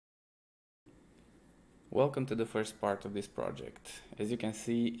Welcome to the first part of this project. As you can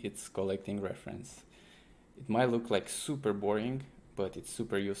see, it's collecting reference. It might look like super boring, but it's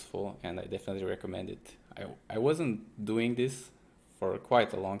super useful and I definitely recommend it. I wasn't doing this for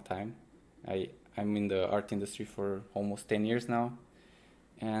quite a long time. I'm in the art industry for almost 10 years now,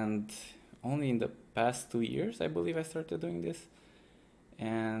 and only in the past 2 years I believe I started doing this.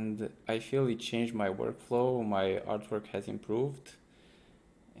 And I feel it changed my workflow, my artwork has improved,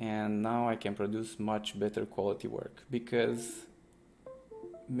 and now I can produce much better quality work because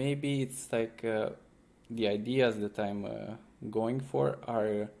maybe it's like the ideas that I'm going for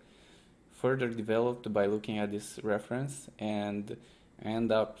are further developed by looking at this reference, and I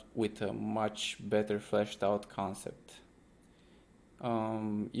end up with a much better fleshed out concept.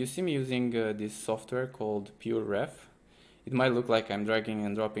 You see me using this software called PureRef. It might look like I'm dragging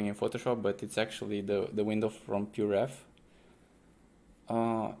and dropping in Photoshop, but it's actually the window from PureRef.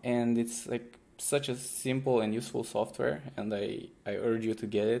 And it's like such a simple and useful software, and I urge you to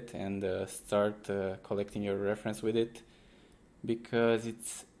get it and start collecting your reference with it, because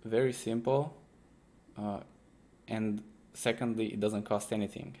it's very simple, and secondly, it doesn't cost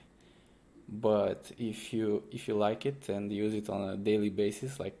anything. But if you like it and use it on a daily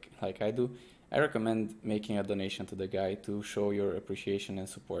basis like I do, I recommend making a donation to the guy to show your appreciation and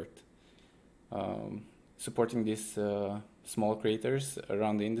support. Supporting these small creators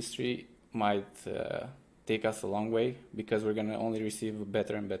around the industry might take us a long way, because we're gonna only receive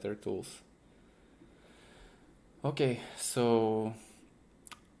better and better tools. Okay, so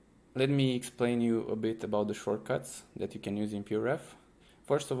let me explain you a bit about the shortcuts that you can use in PureRef.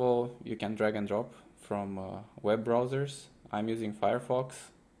 First of all, you can drag and drop from web browsers. I'm using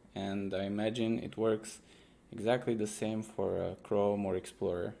Firefox, and I imagine it works exactly the same for Chrome or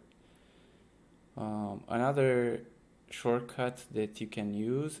Explorer. Another shortcut that you can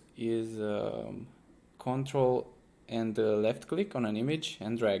use is Control and left click on an image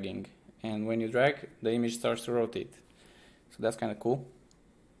and dragging. And when you drag, the image starts to rotate. So that's kind of cool.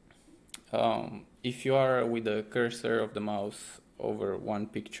 If you are with the cursor of the mouse over one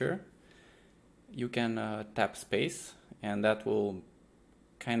picture, you can tap space, and that will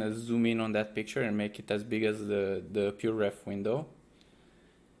kind of zoom in on that picture and make it as big as the PureRef window.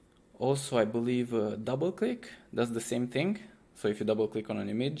 Also, I believe double click does the same thing. So if you double click on an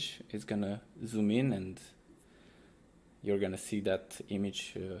image, it's gonna zoom in and you're gonna see that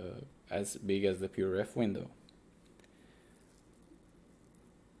image as big as the PureRef window.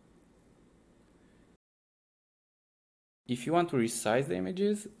 If you want to resize the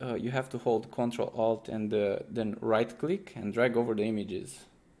images, you have to hold Ctrl Alt and then right click and drag over the images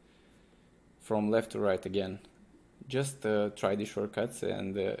from left to right again. Just try these shortcuts,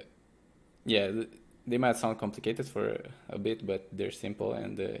 and yeah, they might sound complicated for a bit, but they're simple,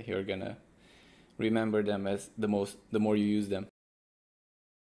 and you're gonna remember them as the more you use them.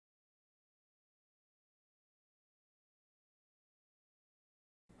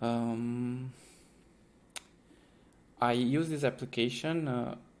 I use this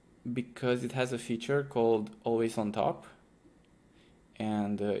application because it has a feature called Always on Top,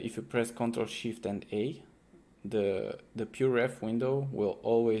 and if you press Ctrl Shift and A, the PureRef window will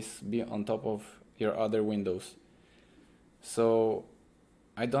always be on top of your other windows. So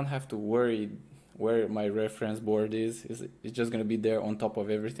I don't have to worry where my reference board is. It's just going to be there on top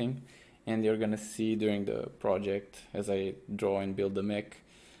of everything, and you're going to see during the project as I draw and build the mech,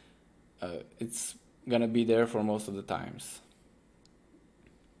 it's going to be there for most of the times.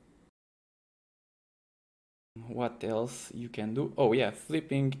 What else you can do? Oh yeah,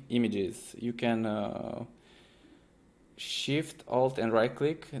 flipping images. You can Shift, Alt, and right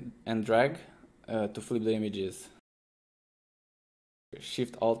click and drag to flip the images.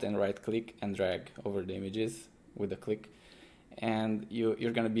 Shift, Alt, and right click and drag over the images with a click, and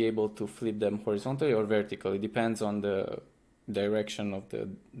you're going to be able to flip them horizontally or vertically. It depends on the direction of the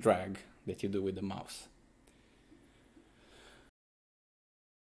drag that you do with the mouse.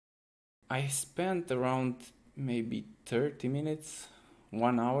 I spent around maybe 30 minutes,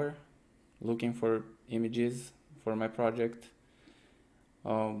 1 hour looking for images for my project.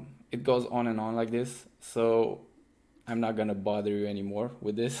 It goes on and on like this, so I'm not gonna bother you anymore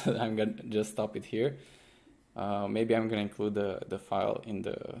with this. I'm gonna just stop it here. Maybe I'm gonna include the file in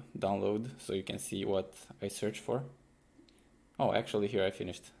the download so you can see what I searched for. Oh, actually here I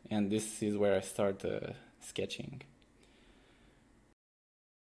finished, and this is where I start sketching.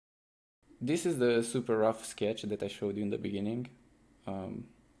 This is the super rough sketch that I showed you in the beginning.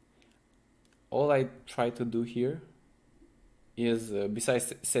 All I try to do here is,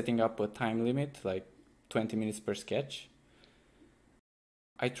 besides setting up a time limit, like 20 minutes per sketch,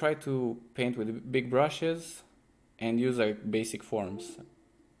 I try to paint with big brushes and use like basic forms.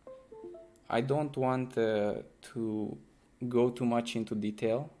 I don't want to go too much into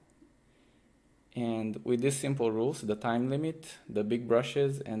detail. And with these simple rules, the time limit, the big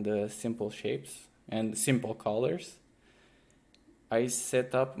brushes, and the simple shapes and simple colors, I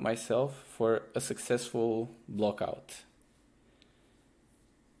set up myself for a successful block out.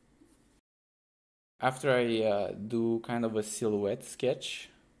 After I do kind of a silhouette sketch,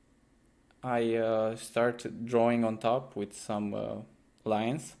 I start drawing on top with some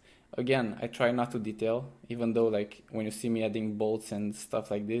lines. Again, I try not to detail, even though like when you see me adding bolts and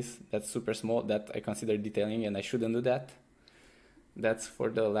stuff like this, that's super small, that I consider detailing and I shouldn't do that. That's for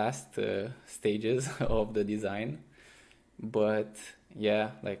the last stages of the design. But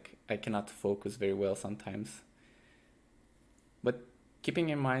yeah, like I cannot focus very well sometimes. But keeping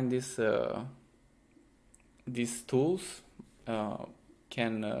in mind these tools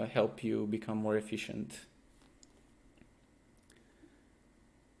can help you become more efficient.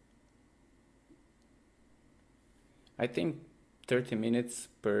 I think 30 minutes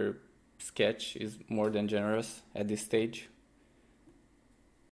per sketch is more than generous at this stage.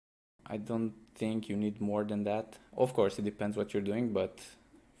 I don't think you need more than that. Of course, it depends what you're doing, but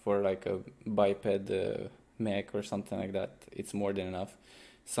for like a biped mech or something like that, it's more than enough.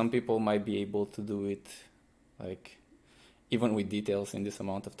 Some people might be able to do it like even with details in this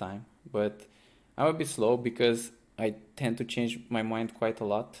amount of time, but I'm a bit slow because I tend to change my mind quite a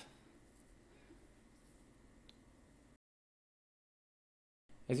lot.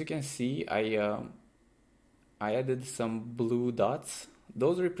 As you can see, I added some blue dots.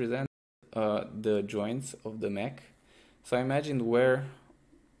 Those represent the joints of the mech. So I imagined where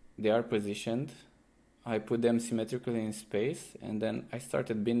they are positioned. I put them symmetrically in space, and then I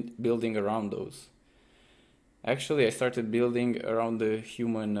started building around those. Actually, I started building around the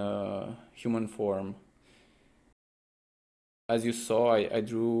human form. As you saw, I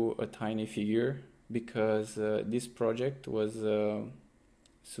drew a tiny figure because this project was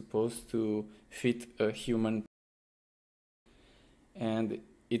supposed to fit a human, and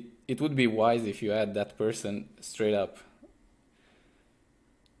it would be wise if you add that person straight up.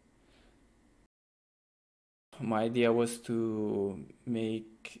 My idea was to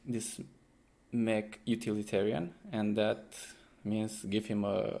make this mech utilitarian, and that means give him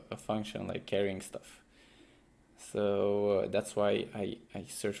a function like carrying stuff. So that's why I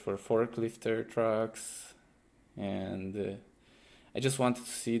searched for forklifter trucks, and I just wanted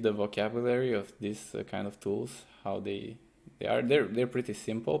to see the vocabulary of these kind of tools, how they are. They're pretty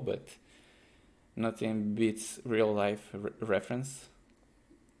simple, but nothing beats real life reference.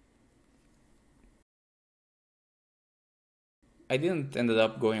 I didn't ended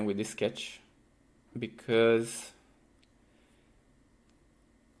up going with this sketch because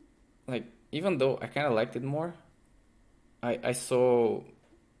like even though I kind of liked it more, I saw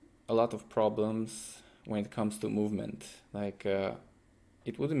a lot of problems when it comes to movement. Like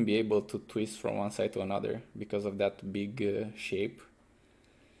it wouldn't be able to twist from one side to another because of that big shape.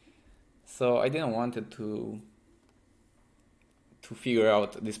 So I didn't want it to figure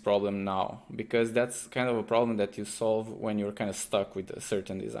out this problem now, because that's kind of a problem that you solve when you're kind of stuck with a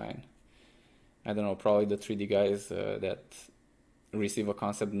certain design. I don't know, probably the 3D guys that receive a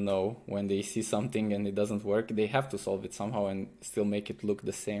concept know when they see something and it doesn't work, they have to solve it somehow and still make it look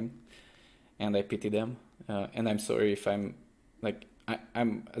the same. And I pity them. And I'm sorry if I'm like,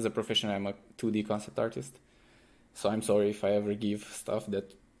 I'm as a professional, I'm a 2D concept artist. So I'm sorry if I ever give stuff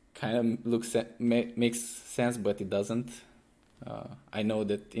that kind of makes sense, but it doesn't. I know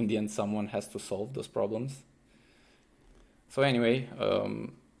that in the end someone has to solve those problems. So anyway,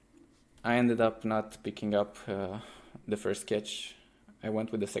 I ended up not picking up the first sketch. I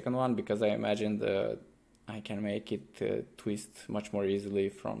went with the second one because I imagined I can make it twist much more easily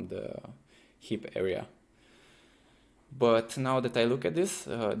from the hip area. But now that I look at this,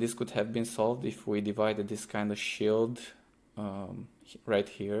 this could have been solved if we divided this kind of shield right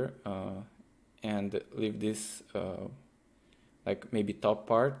here and leave this like maybe top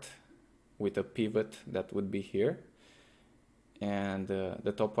part with a pivot that would be here, and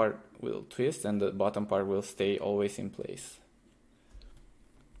the top part will twist and the bottom part will stay always in place.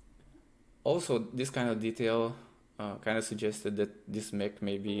 Also, this kind of detail kind of suggested that this mech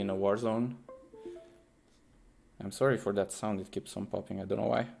may be in a war zone. I'm sorry for that sound, it keeps on popping, I don't know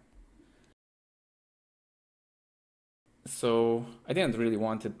why. So I didn't really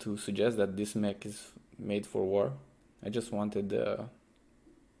wanted to suggest that this mech is made for war. I just wanted to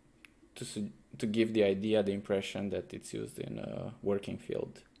give the idea, the impression that it's used in a working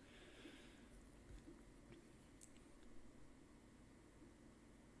field.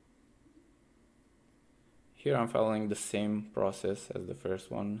 Here I'm following the same process as the first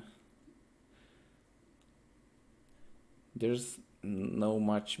one. There's no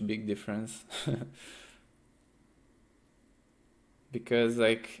much big difference because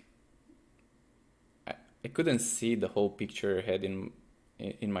like I couldn't see the whole picture ahead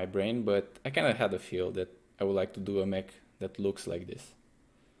in my brain, but I kind of had a feel that I would like to do a mech that looks like this.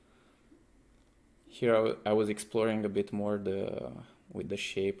 Here I was exploring a bit more with the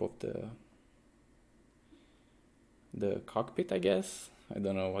shape of the cockpit, I guess. I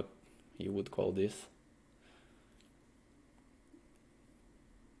don't know what you would call this.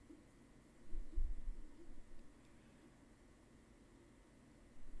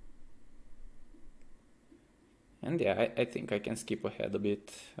 And yeah, I think I can skip ahead a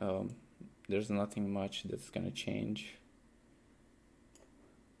bit. There's nothing much that's gonna change.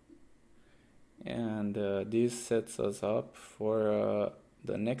 And this sets us up for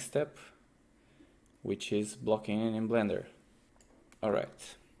the next step, which is blocking in Blender.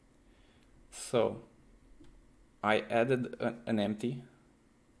 Alright, so I added an empty,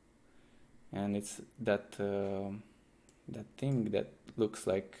 and it's that thing that looks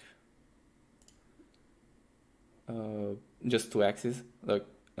like just two axes.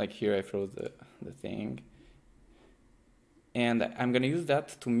 Like here I froze the thing, and I'm gonna use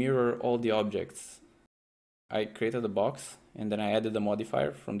that to mirror all the objects. I created a box and then I added a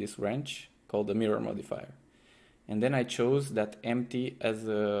modifier from this wrench called the mirror modifier, and then I chose that empty as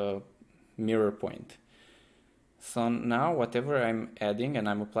a mirror point. So now whatever I'm adding and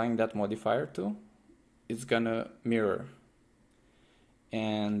I'm applying that modifier to, it's gonna mirror.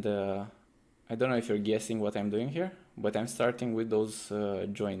 And I don't know if you're guessing what I'm doing here, but I'm starting with those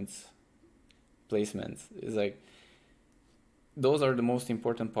joints placements. It's like those are the most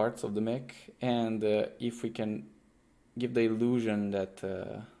important parts of the mech, and if we can give the illusion that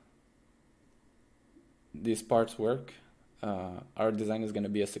these parts work, our design is going to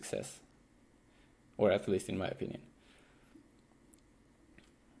be a success, or at least in my opinion.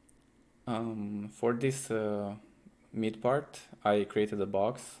 For this mid part, I created a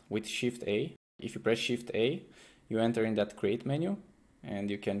box with Shift A. If you press Shift A, you enter in that create menu,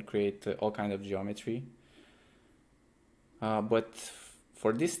 and you can create all kind of geometry. But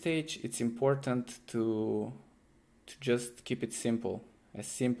for this stage, it's important to just keep it simple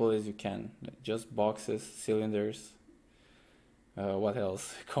as you can. Just boxes, cylinders, what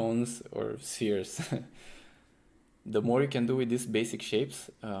else? Cones or spheres. The more you can do with these basic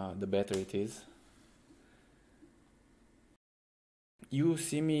shapes, the better it is. You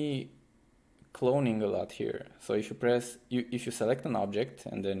see me cloning a lot here. So if you select an object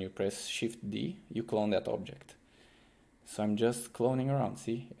and then you press Shift D, you clone that object. So I'm just cloning around.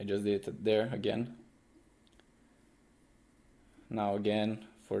 See, I just did it there again. Now again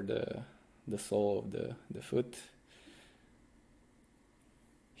for the sole of the foot.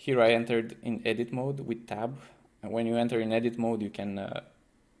 Here I entered in edit mode with tab. And when you enter in edit mode, you can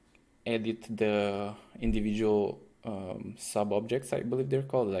edit the individual sub-objects, I believe they're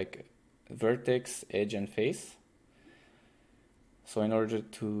called, like vertex, edge, and face. So in order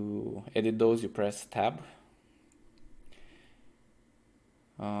to edit those, you press tab.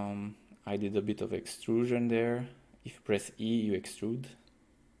 I did a bit of extrusion there. If you press E, you extrude.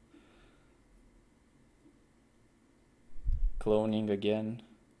 Cloning again.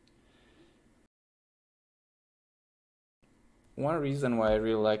 One reason why I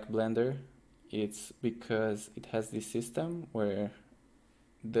really like Blender, it's because it has this system where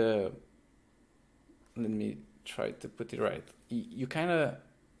let me try to put it right. You kind of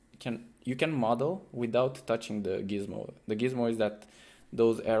can model without touching the gizmo. The gizmo is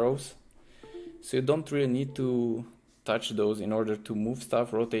those arrows. So you don't really need to touch those in order to move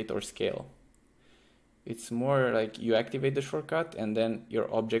stuff, rotate, or scale. It's more like you activate the shortcut and then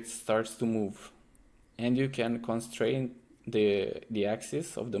your object starts to move. And you can constrain the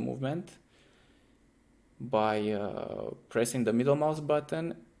axis of the movement by pressing the middle mouse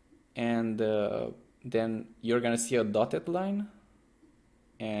button, and then you're gonna see a dotted line,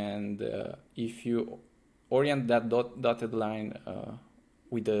 and if you orient that dotted line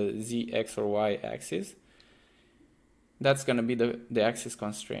with the Z, X, or Y axis, that's gonna be the axis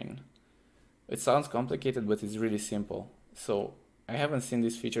constraint. It sounds complicated, but it's really simple. So I haven't seen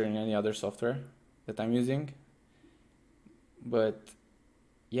this feature in any other software that I'm using, but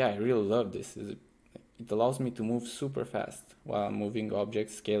yeah, I really love this. It allows me to move super fast while I'm moving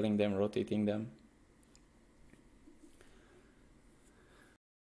objects, scaling them, rotating them.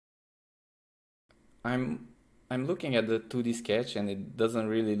 I'm looking at the 2D sketch and it doesn't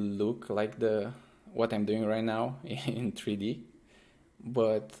really look like what I'm doing right now in 3D,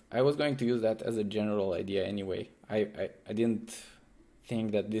 but I was going to use that as a general idea anyway. I didn't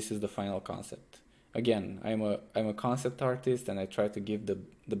think that this is the final concept. Again, I'm a concept artist and I try to give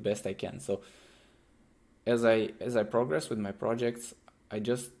the best I can. So as I progress with my projects, I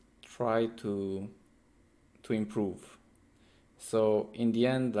just try to improve. So in the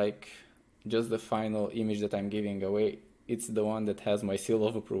end, like just the final image that I'm giving away, it's the one that has my seal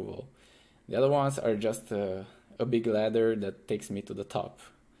of approval. The other ones are just a big ladder that takes me to the top.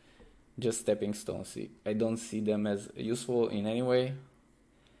 Just stepping stones. I don't see them as useful in any way.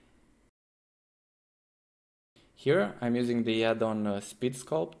 Here I'm using the add-on Speed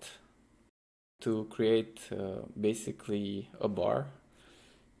Sculpt to create basically a bar.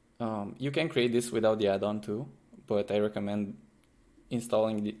 You can create this without the add-on too, but I recommend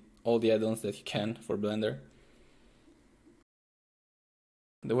installing all the add-ons that you can for Blender.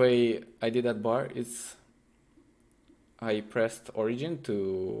 The way I did that bar is I pressed Origin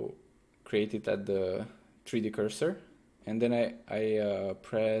to create it at the 3D cursor, and then I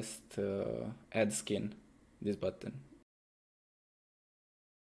pressed Add Skin, this button.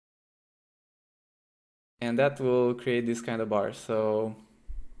 And that will create this kind of bar. So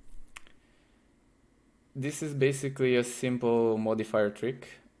this is basically a simple modifier trick.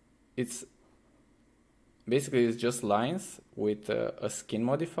 It's just lines with a skin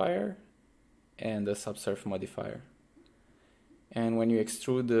modifier and a subsurf modifier. And when you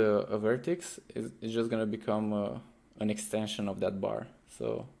extrude a vertex, it's just gonna become an extension of that bar.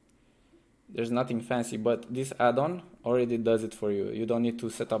 So there's nothing fancy, but this add-on already does it for you. You don't need to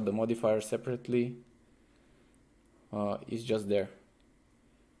set up the modifier separately. It's just there.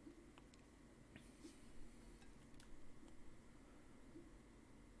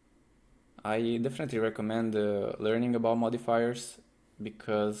 I definitely recommend learning about modifiers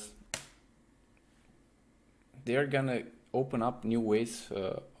because they're gonna open up new ways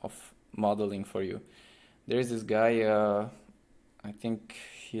of modeling for you. There's this guy, I think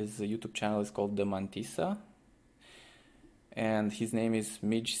his YouTube channel is called The Mantissa, and his name is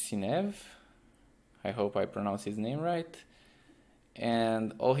Mech Sinev. I hope I pronounce his name right.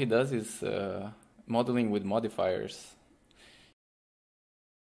 And all he does is modeling with modifiers.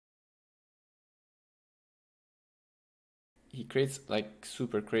 He creates like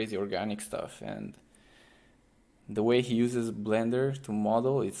super crazy organic stuff, and the way he uses Blender to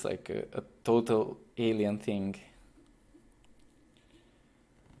model, it's like a total alien thing.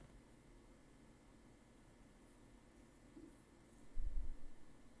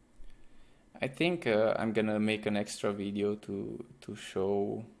 I think I'm gonna make an extra video to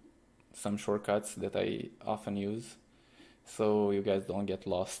show some shortcuts that I often use, so you guys don't get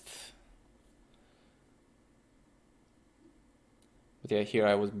lost. But yeah, here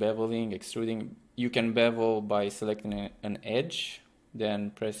I was beveling, extruding. You can bevel by selecting an edge,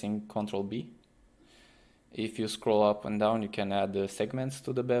 then pressing Ctrl B. If you scroll up and down, you can add the segments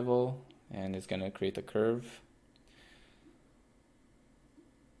to the bevel, and it's gonna create a curve.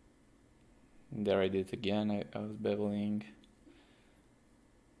 There I did it again, I was beveling.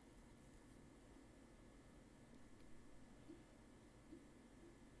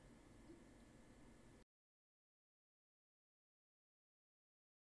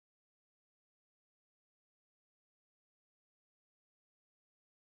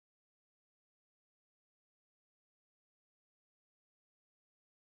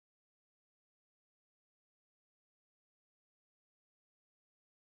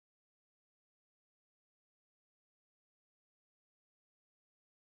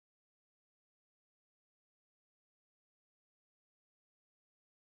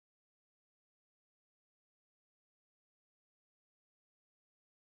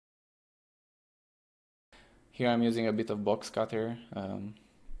 Here I'm using a bit of box cutter.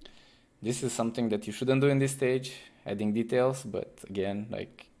 This is something that you shouldn't do in this stage, adding details, but again,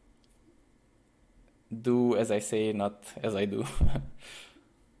 like, do as I say, not as I do.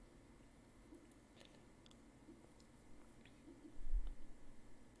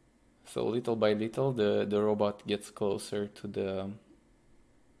 So little by little, the robot gets closer to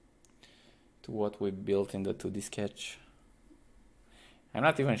what we built in the 2D sketch. I'm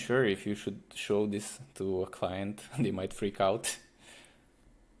not even sure if you should show this to a client, they might freak out.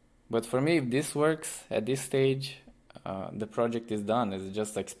 But for me, if this works at this stage, the project is done. It's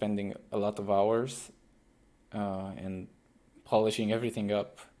just like spending a lot of hours and polishing everything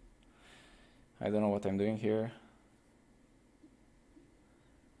up. I don't know what I'm doing here.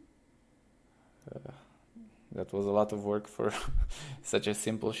 That was a lot of work for such a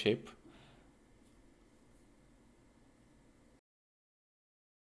simple shape.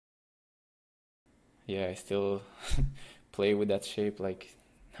 Yeah, I still play with that shape, like,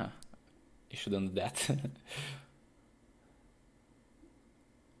 huh, you shouldn't do that.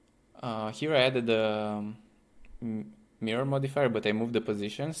 Here I added a mirror modifier, but I moved the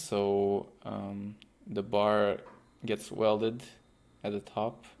position so the bar gets welded at the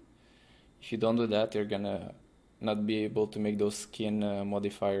top. If you don't do that, you're gonna not be able to make those skin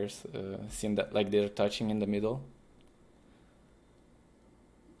modifiers seem that like they're touching in the middle.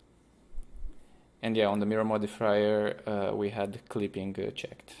 And yeah, on the mirror modifier, we had clipping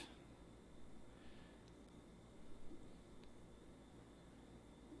checked.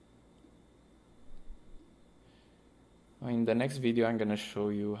 In the next video, I'm gonna show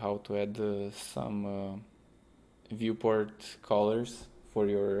you how to add some viewport colors for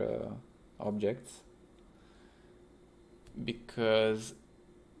your objects, because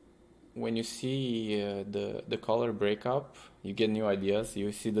when you see the color breakup, you get new ideas.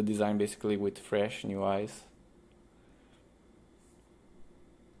 You see the design basically with fresh new eyes.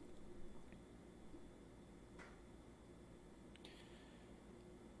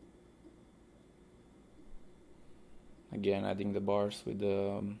 Again, adding the bars with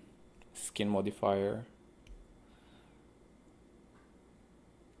the skin modifier.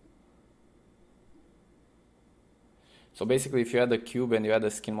 So basically, if you add a cube and you add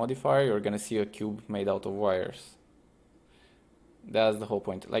a skin modifier, you're gonna see a cube made out of wires. That's the whole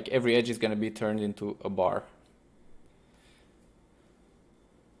point. Like every edge is gonna be turned into a bar.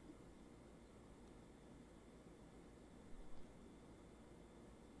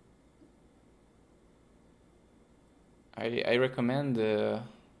 I recommend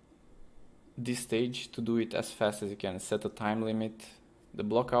this stage to do it as fast as you can. Set a time limit. The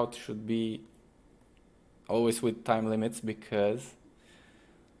blockout should be always with time limits, because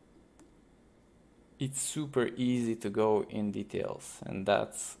it's super easy to go in details, and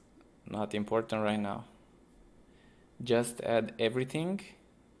that's not important right now. Just add everything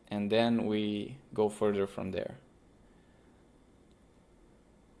and then we go further from there.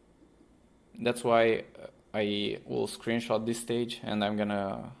 That's why I will screenshot this stage and I'm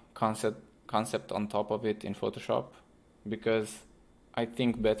gonna concept on top of it in Photoshop, because I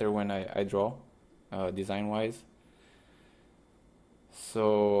think better when I draw design wise.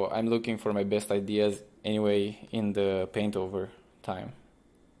 So I'm looking for my best ideas anyway in the paint over time.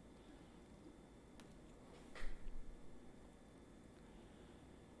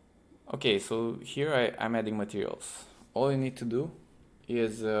 Okay, so here I'm adding materials. All you need to do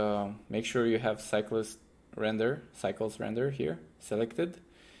is make sure you have cycles render here selected,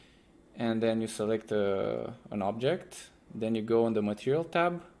 and then you select an object, then you go on the material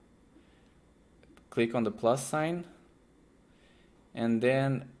tab, click on the plus sign, and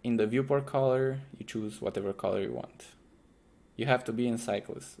then in the viewport color you choose whatever color you want. You have to be in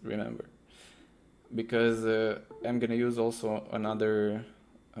cycles, remember, because I'm gonna use also another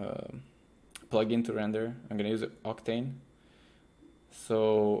plugin to render. I'm gonna use Octane.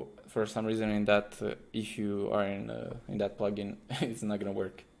 So for some reason in that, if you are in that plugin, it's not gonna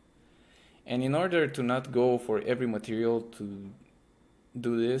work. And in order to not go for every material to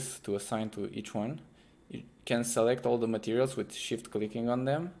do this, to assign to each one, you can select all the materials with shift clicking on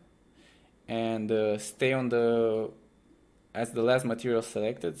them, and stay on as the last material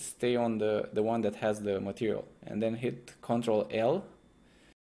selected, stay on the one that has the material, and then hit Ctrl L.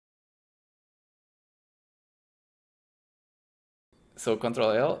 So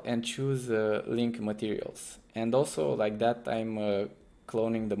Ctrl L and choose link materials. And also like that, I'm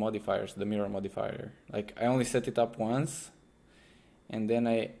cloning the modifiers, the mirror modifier. Like I only set it up once, and then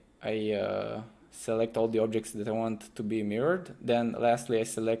I select all the objects that I want to be mirrored. Then lastly, I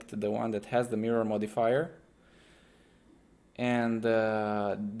select the one that has the mirror modifier, and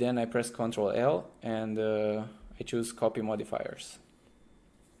then I press Ctrl L and I choose copy modifiers.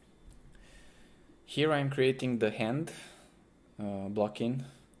 Here I'm creating the hand blocking,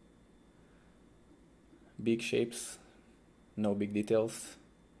 big shapes, no big details.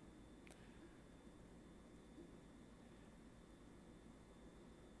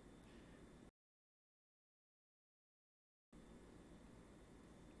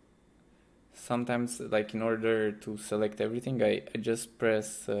 Sometimes, like in order to select everything, I just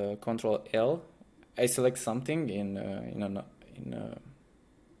press Ctrl L. I select something in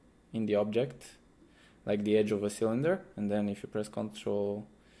the object, like the edge of a cylinder, and then if you press Ctrl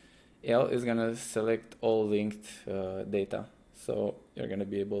L, it's gonna select all linked data, so you're gonna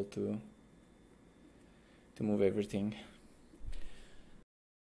be able to move everything.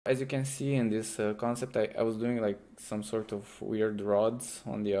 As you can see in this concept, I was doing like some sort of weird rods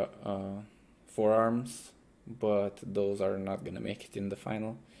on the forearms, but those are not gonna make it in the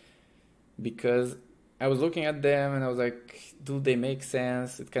final, because I was looking at them and I was like, do they make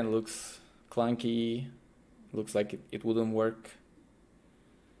sense? It kind of looks clunky, looks like it wouldn't work.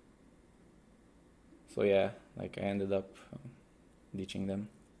 So yeah, like I ended up ditching them.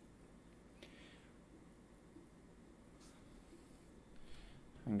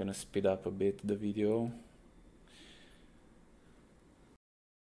 I'm gonna speed up a bit the video.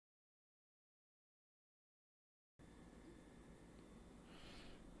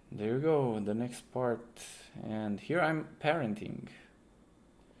 There you go, the next part. And here I'm parenting.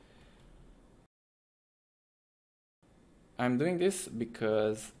 I'm doing this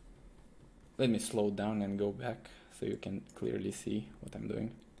because, let me slow down and go back so you can clearly see what I'm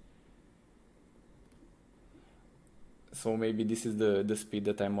doing. So maybe this is the speed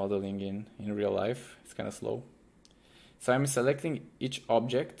that I'm modeling in real life. It's kind of slow. So I'm selecting each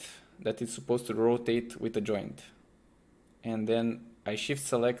object that is supposed to rotate with a joint. And then I shift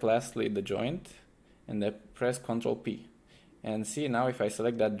select lastly the joint and I press Ctrl P. And see now if I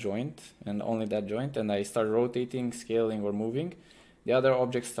select that joint and only that joint and I start rotating, scaling or moving, the other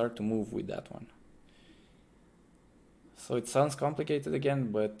objects start to move with that one. So it sounds complicated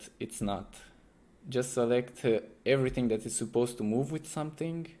again, but it's not. Just select everything that is supposed to move with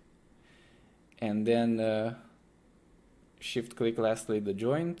something and then shift click lastly the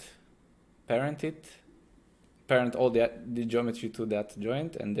joint, parent it, parent all the geometry to that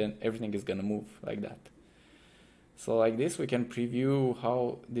joint, and then everything is gonna move like that. So like this we can preview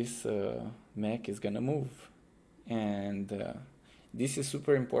how this mech is gonna move. And this is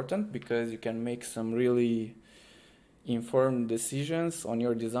super important because you can make some really informed decisions on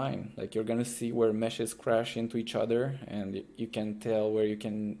your design. Like you're gonna see where meshes crash into each other and you can tell where you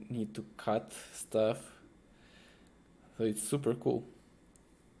can need to cut stuff. So it's super cool.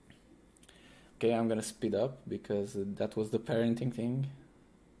 Okay, I'm gonna speed up because that was the parenting thing.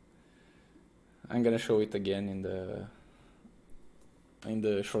 I'm gonna show it again in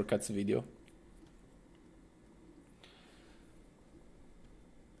the shortcuts video.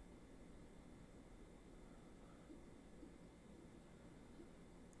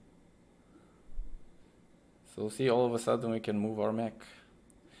 So see, all of a sudden we can move our mech.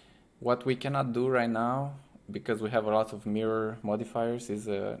 What we cannot do right now, because we have a lot of mirror modifiers, is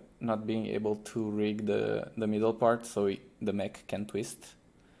not being able to rig the middle part so the mech can twist.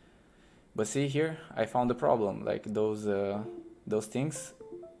 But see here, I found a problem. Like those things,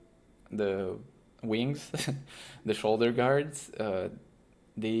 the wings, the shoulder guards,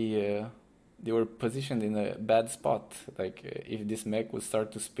 they were positioned in a bad spot. Like if this mech would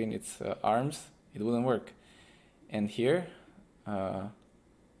start to spin its arms, it wouldn't work. And here,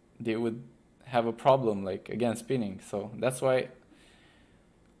 they would have a problem, like again spinning. So that's why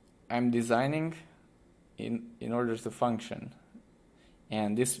I'm designing in order to function.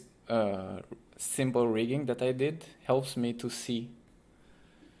 And this simple rigging that I did helps me to see.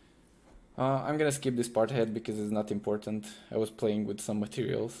 I'm gonna skip this part ahead because it's not important. I was playing with some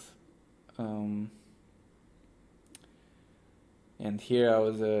materials. And here I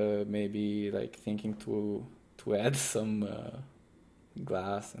was maybe like thinking to add some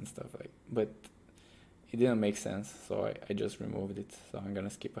glass and stuff like, but it didn't make sense, so I just removed it. So I'm gonna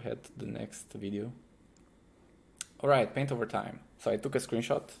skip ahead to the next video. Alright, paint over time. So I took a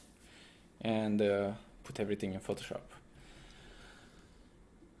screenshot and put everything in Photoshop.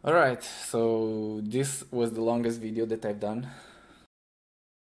 Alright, so this was the longest video that I've done.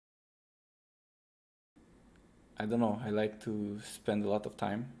 I don't know, I like to spend a lot of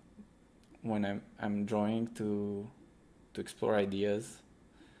time when I'm drawing to explore ideas.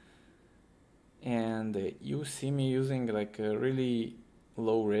 And you see me using like a really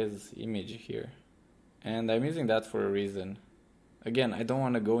low res image here. And I'm using that for a reason. Again, I don't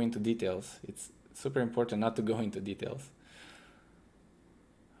want to go into details. It's super important not to go into details.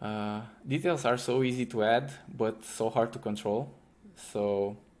 Details are so easy to add, but so hard to control.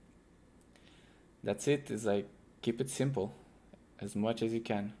 So that's it. It's like keep it simple as much as you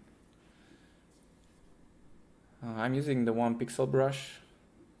can. I'm using the 1 pixel brush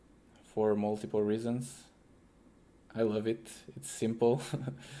for multiple reasons. I love it. It's simple.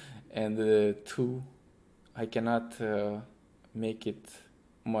 And 2, I cannot make it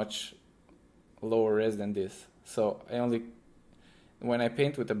much lower res than this. So when I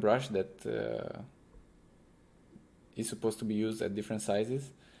paint with a brush that is supposed to be used at different sizes,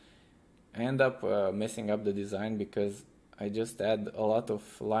 I end up messing up the design because I just add a lot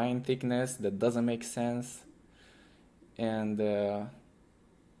of line thickness that doesn't make sense. And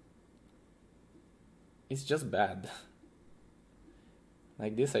it's just bad.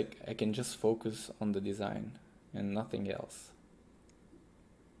 Like this, I can just focus on the design and nothing else.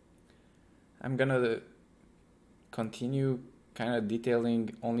 I'm gonna continue kind of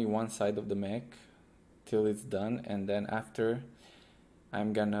detailing only one side of the mech till it's done, and then after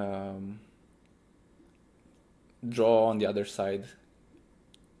I'm gonna draw on the other side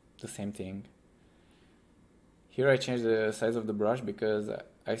the same thing. Here I changed the size of the brush because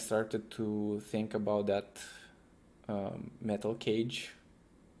I started to think about that metal cage.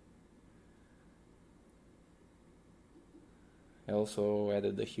 I also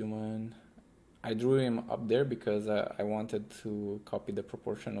added the human. I drew him up there because I wanted to copy the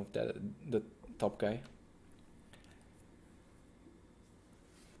proportion of the top guy.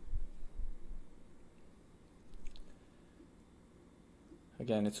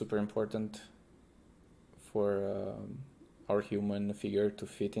 Again, it's super important for our human figure to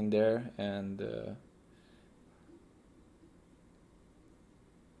fit in there and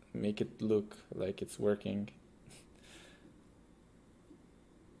make it look like it's working.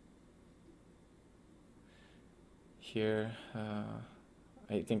 Here,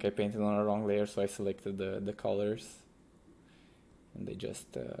 I think I painted on a wrong layer, so I selected the colors and they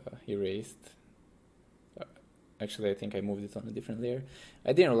just erased. Actually, I think I moved it on a different layer.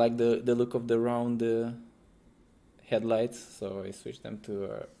 I didn't like the look of the round headlights, so I switched them to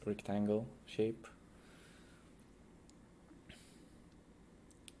a rectangle shape.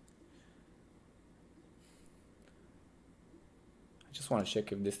 I just want to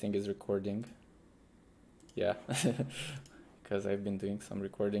check if this thing is recording. Yeah, because I've been doing some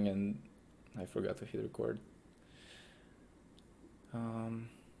recording and I forgot to hit record.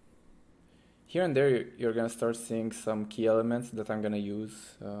 Here and there you're gonna start seeing some key elements that I'm gonna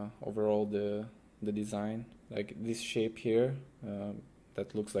use overall the design, like this shape here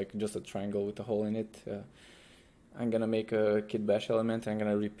that looks like just a triangle with a hole in it. I'm gonna make a kit bash element. I'm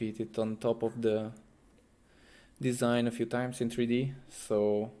gonna repeat it on top of the design a few times in 3D,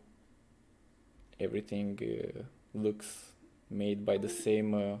 so everything looks made by the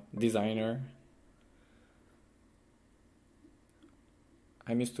same designer.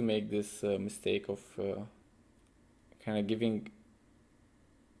 I'm used to make this mistake of kind of giving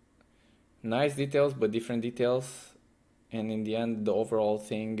nice details but different details, and in the end the overall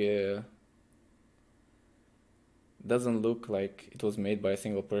thing doesn't look like it was made by a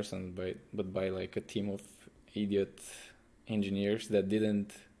single person, but by like a team of idiot engineers that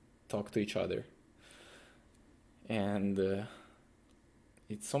didn't talk to each other. And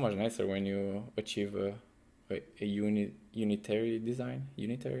it's so much nicer when you achieve a unitary design.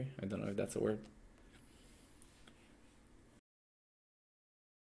 Unitary? I don't know if that's a word.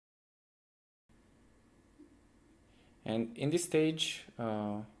 And in this stage,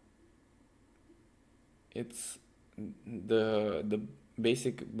 it's the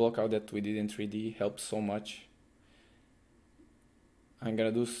basic block out that we did in 3D helps so much. I'm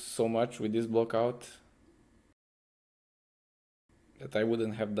gonna do so much with this block out that I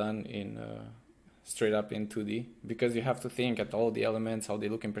wouldn't have done in straight up in 2D, because you have to think at all the elements, how they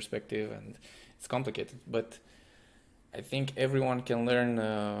look in perspective, and it's complicated. But I think everyone can learn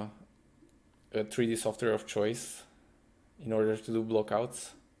a 3D software of choice in order to do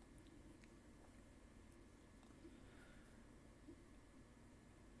blockouts.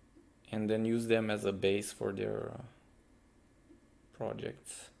 And then use them as a base for their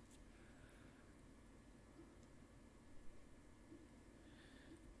projects.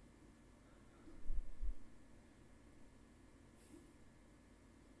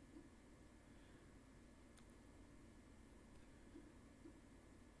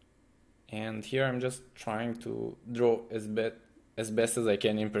 And here I'm just trying to draw as best as I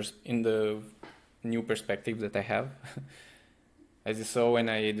can in the new perspective that I have. As you saw when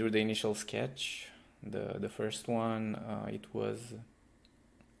I drew the initial sketch, the first one, it was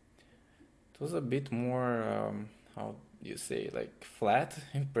a bit more how do you say, like flat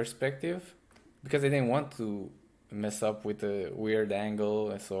in perspective, because I didn't want to mess up with a weird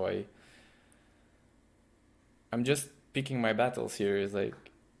angle, so I'm just picking my battles here. Is like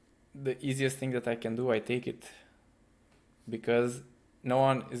the easiest thing that I can do, I take it, because no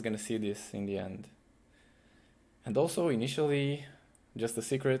one is gonna see this in the end. And also initially, just a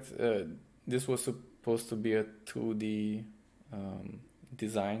secret, this was supposed to be a 2D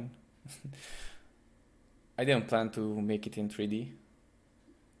design. I didn't plan to make it in 3D.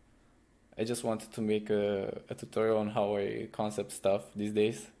 I just wanted to make a tutorial on how I concept stuff these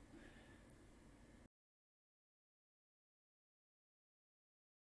days.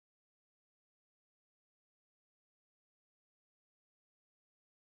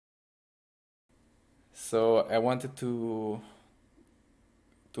 So I wanted to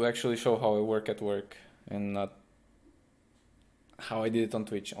actually show how I work at work and not how I did it on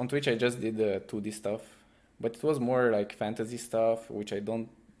Twitch. On Twitch I just did the 2D stuff, but it was more like fantasy stuff, which I don't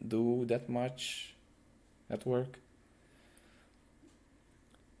do that much at work.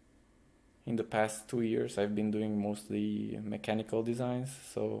 In the past 2 years, I've been doing mostly mechanical designs,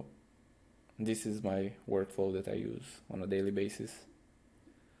 so this is my workflow that I use on a daily basis.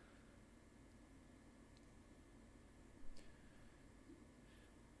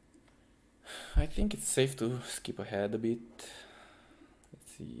 I think it's safe to skip ahead a bit.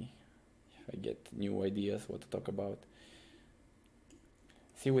 Let's see if I get new ideas what to talk about.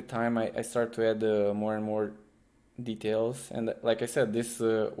 See, with time, I start to add more and more details, and like I said, this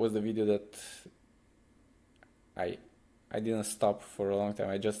was the video that I didn't stop for a long time.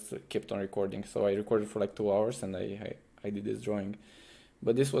 I just kept on recording. So I recorded for like 2 hours, and I did this drawing.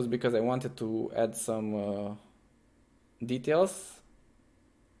 But this was because I wanted to add some details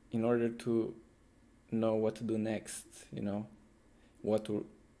in order to know what to do next, you know, what to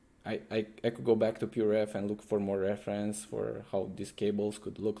I could go back to PureRef and look for more reference for how these cables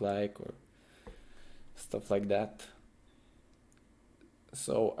could look like or stuff like that.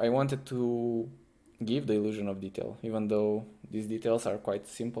 So I wanted to give the illusion of detail, even though these details are quite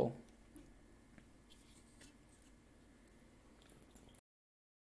simple.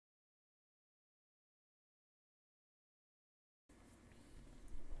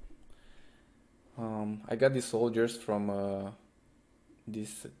 I got these soldiers from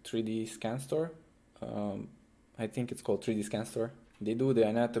this 3D scan store. I think it's called 3D scan store. They do the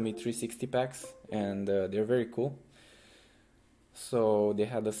Anatomy 360 packs, and they're very cool. So they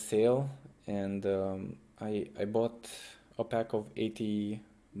had a sale, and I bought a pack of 80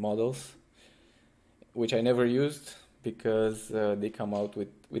 models, which I never used because they come out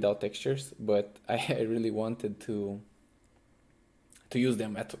without textures. But I really wanted to use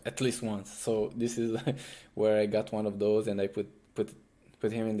them at least once. So this is where I got one of those, and I put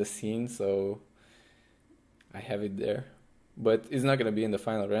him in the scene. So I have it there, but it's not gonna be in the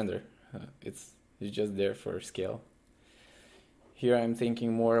final render. It's just there for scale. Here I'm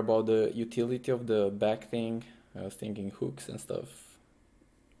thinking more about the utility of the back thing. I was thinking hooks and stuff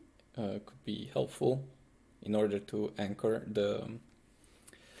could be helpful in order to anchor the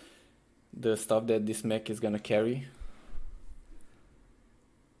stuff that this mech is gonna carry.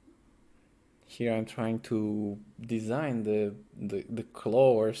 Here I'm trying to design the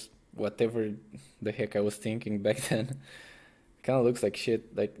claw or whatever the heck I was thinking back then. Kind of looks like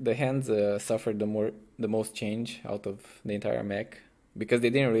shit. Like the hands suffered the most change out of the entire mech because they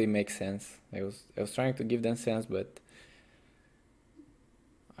didn't really make sense. I was trying to give them sense, but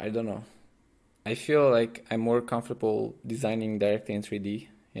I don't know. I feel like I'm more comfortable designing directly in 3D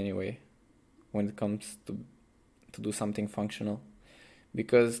anyway when it comes to do something functional,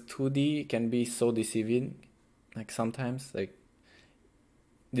 because 2D can be so deceiving. Like sometimes, like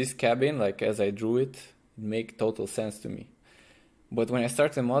this cabin, like as I drew it make total sense to me. But when I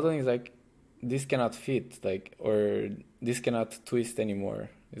started modeling, it's like, this cannot fit, like, or this cannot twist anymore.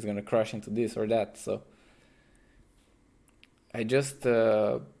 It's gonna crash into this or that. So I just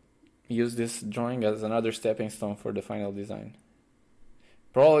use this drawing as another stepping stone for the final design.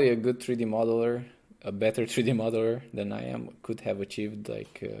 Probably a good 3D modeler, a better 3D modeler than I am, could have achieved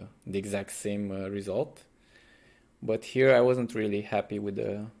like the exact same result. But here I wasn't really happy with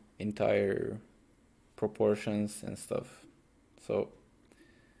the entire proportions and stuff. So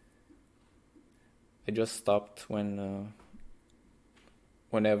I just stopped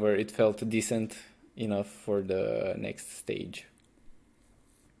whenever it felt decent enough for the next stage.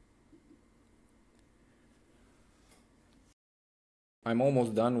 I'm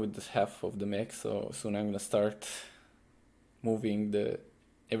almost done with half of the mech, so soon I'm gonna start moving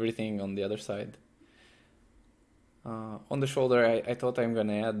everything on the other side. On the shoulder, I thought I'm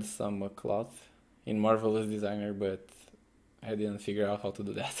gonna add some cloth in Marvelous Designer, but I didn't figure out how to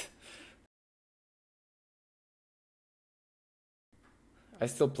do that. I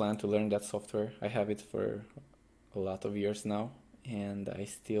still plan to learn that software. I have it for a lot of years now, and I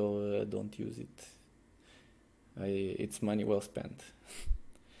still don't use it. It's money well spent.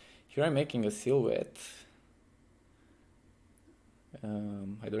 Here I'm making a silhouette.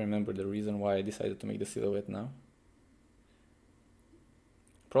 I don't remember the reason why I decided to make the silhouette now.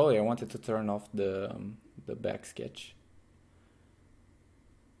 Probably I wanted to turn off the back sketch.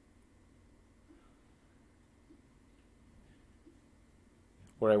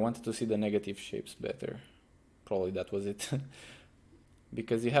 Or I wanted to see the negative shapes better. Probably that was it.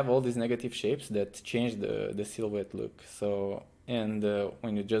 Because you have all these negative shapes that change the silhouette look. So, and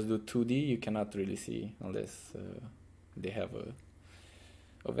when you just do 2D, you cannot really see unless they have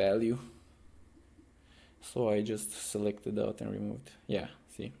a value. So I just selected out and removed. Yeah,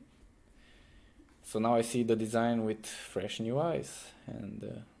 see. So now I see the design with fresh new eyes, and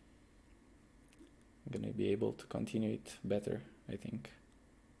I'm gonna be able to continue it better, I think.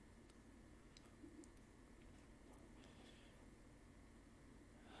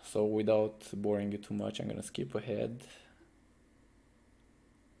 So without boring you too much, I'm gonna skip ahead.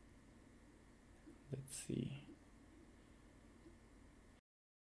 Let's see.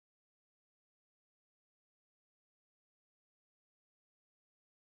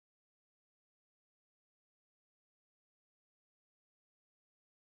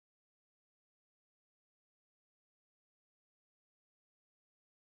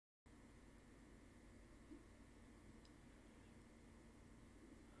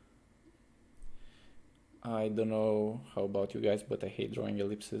 I don't know how about you guys, but I hate drawing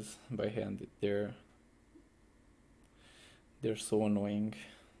ellipses by hand. They're so annoying,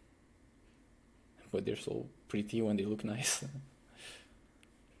 but they're so pretty when they look nice.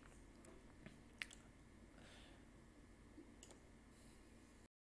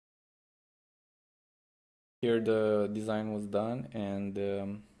 Here the design was done,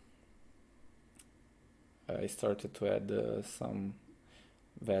 and I started to add some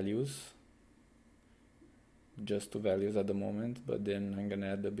values, just two values at the moment, but then I'm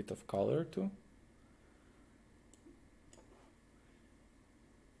gonna add a bit of color too.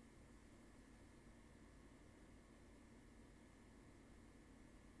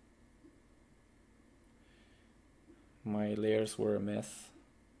 My layers were a mess.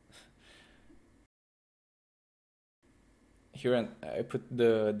 Here I put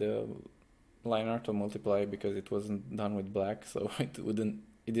the line art to multiply because it wasn't done with black, so it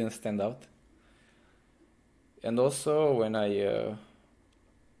didn't stand out. And also when I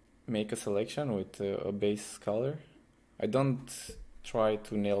make a selection with a base color, I don't try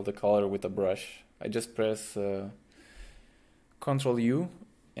to nail the color with a brush. I just press Ctrl U,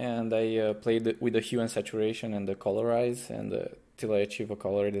 and I play with the hue and saturation and the colorize, and till I achieve a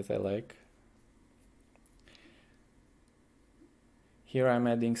color that I like. Here I'm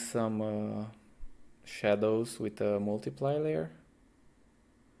adding some shadows with a multiply layer.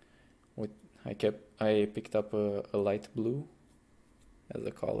 I picked up a light blue as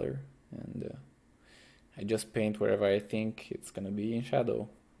a color, and I just paint wherever I think it's gonna be in shadow,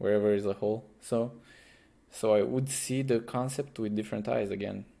 wherever is a hole. So I would see the concept with different eyes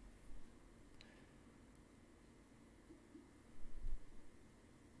again.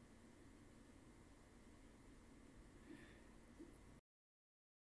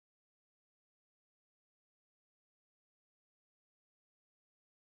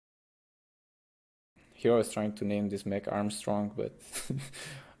 Here I was trying to name this mech Armstrong, but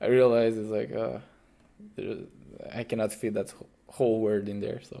I realized it's like I cannot fit that whole word in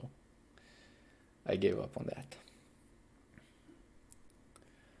there, so I gave up on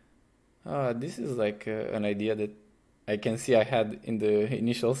that. This is like an idea that I can see I had in the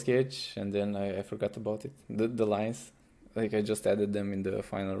initial sketch, and then I forgot about it. The lines, like I just added them in the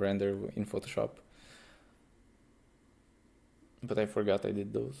final render in Photoshop, but I forgot I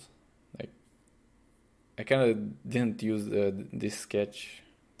did those. Like I kind of didn't use this sketch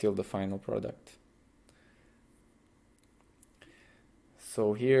till the final product.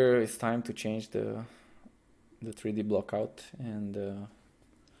 So here it's time to change the 3D block out, and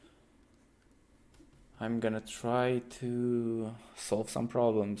I'm gonna try to solve some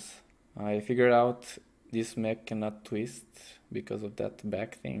problems. I figured out this mech cannot twist because of that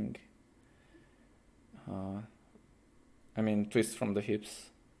back thing. I mean, twist from the hips.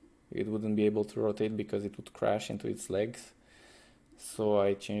 It wouldn't be able to rotate because it would crash into its legs. So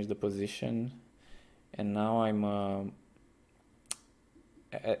I changed the position, and now I'm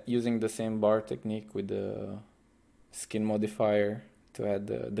using the same bar technique with the skin modifier to add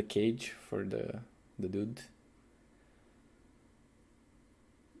the cage for the dude.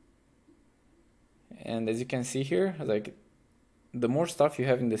 And as you can see here, like the more stuff you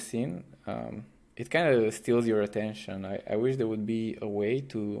have in the scene, it kind of steals your attention. I wish there would be a way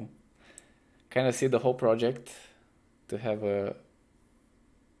to kind of see the whole project, to have a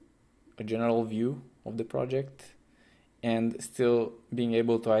general view of the project, and still being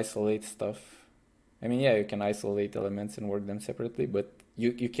able to isolate stuff. I mean, yeah, you can isolate elements and work them separately, but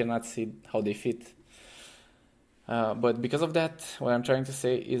you cannot see how they fit. But because of that, what I'm trying to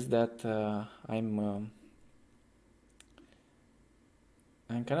say is that I'm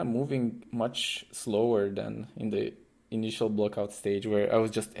kind of moving much slower than in the initial blockout stage where I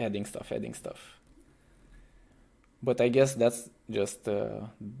was just adding stuff. But I guess that's just the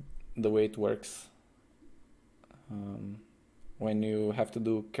way it works. When you have to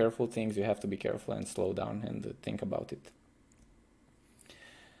do careful things, you have to be careful and slow down and think about it.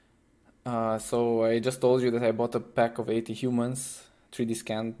 So I just told you that I bought a pack of 80 humans, 3D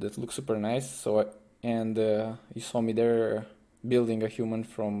scanned, that look super nice. And you saw me there building a human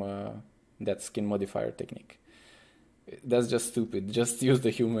from that skin modifier technique. That's just stupid. Just use the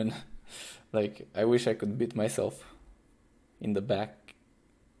human. Like, I wish I could beat myself in the back.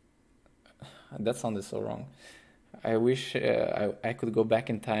 That sounded so wrong. I wish I could go back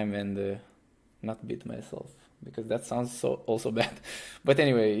in time and not beat myself, because that sounds so also bad. But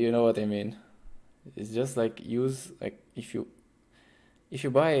anyway, you know what I mean. It's just like, use, like, if you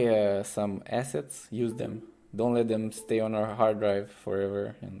buy some assets, use them. Don't let them stay on our hard drive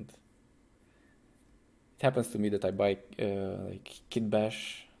forever. And it happens to me that I buy like kit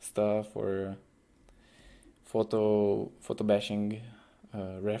bash stuff or photo bashing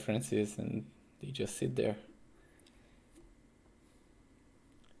references, and they just sit there.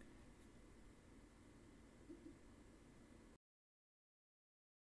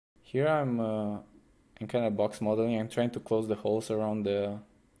 Here I'm kind of box modeling. I'm trying to close the holes around the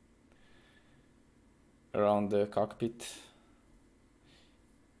cockpit.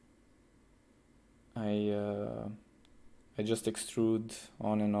 I uh, I just extrude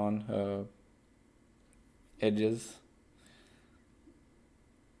on and on edges.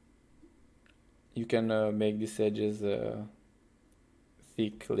 You can make these edges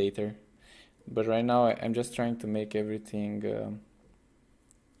thick later, but right now I'm just trying to make everything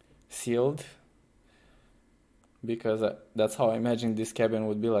sealed, because that's how I imagine this cabin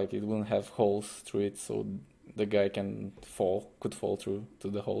would be like. It wouldn't have holes through it, so the guy could fall through to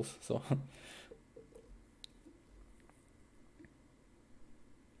the holes. So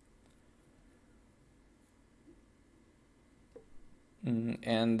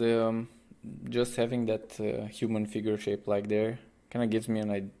and just having that human figure shape like there kind of gives me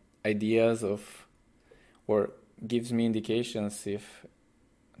ideas of, or gives me indications if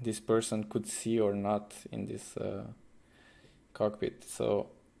this person could see or not in this cockpit.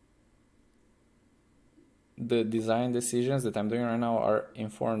 So the design decisions that I'm doing right now are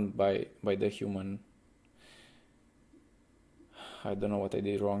informed by the human. I don't know what I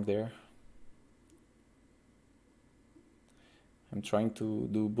did wrong there. I'm trying to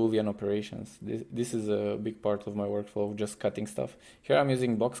do Boolean operations. This is a big part of my workflow, just cutting stuff. Here I'm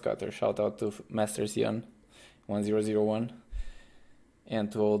using box cutter. Shout out to Master Cian 1001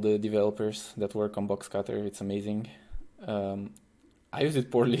 and to all the developers that work on box cutter. It's amazing. I use it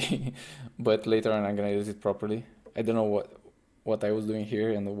poorly, but later on I'm gonna use it properly. I don't know what I was doing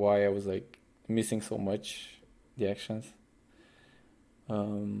here and why I was like missing so much the actions.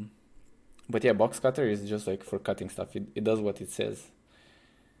 Um, but yeah, box cutter is just like for cutting stuff. It does what it says.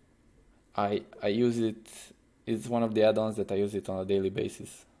 I use it. It's one of the add-ons that I use it on a daily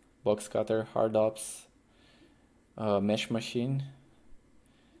basis. Box cutter, hard ops, mesh machine,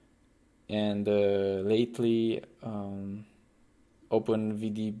 and lately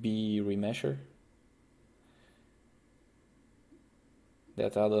OpenVDB remesher.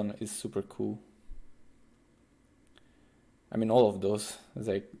 That add-on is super cool. I mean, all of those. It's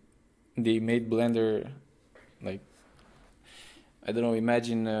like they made Blender like, I don't know.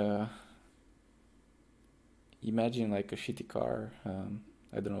 Imagine like a shitty car.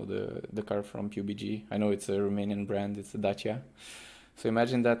 I don't know, the car from PUBG. I know it's a Romanian brand. It's a Dacia. So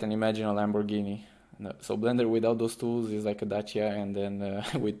imagine that, and imagine a Lamborghini. So Blender without those tools is like a Dacia, and then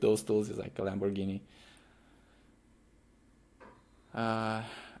with those tools is like a Lamborghini. Uh,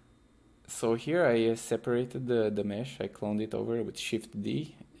 so here I separated the mesh. I cloned it over with Shift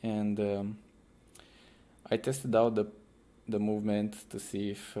D, and I tested out the movement to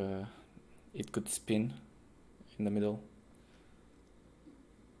see if it could spin in the middle.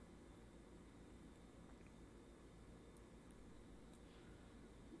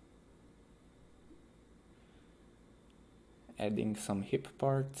 Adding some hip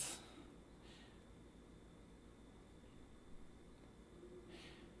parts.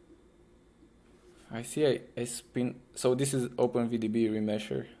 I see I spin. So this is OpenVDB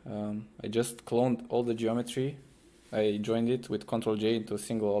remesher. I just cloned all the geometry. I joined it with Ctrl J into a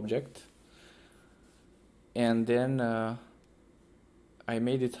single object. And then I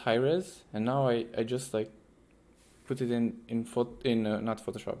made it high res, and now I just like put it in not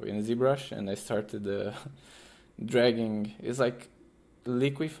Photoshop, in ZBrush, and I started dragging. It's like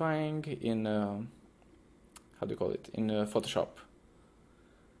liquefying in how do you call it, in Photoshop.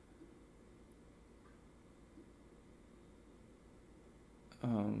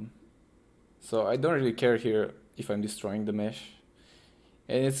 So I don't really care here if I'm destroying the mesh,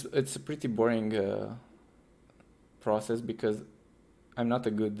 and it's a pretty boring process because I'm not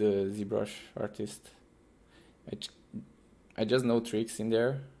a good ZBrush artist. I just know tricks in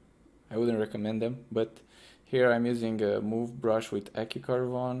there. I wouldn't recommend them, but here I'm using a move brush with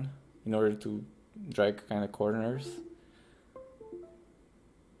AccuCurve on in order to drag kind of corners.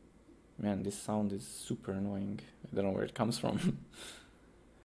 Man, this sound is super annoying. I don't know where it comes from.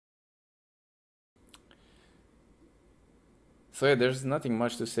 So yeah, there's nothing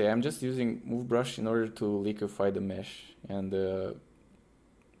much to say. I'm just using move brush in order to liquefy the mesh and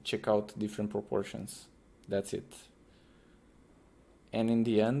check out different proportions. That's it. And in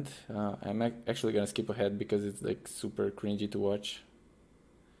the end, I'm actually gonna skip ahead because it's like super cringy to watch.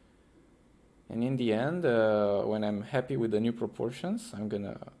 And in the end, when I'm happy with the new proportions, I'm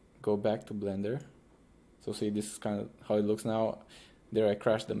gonna go back to Blender. So see, this is kind of how it looks now. There I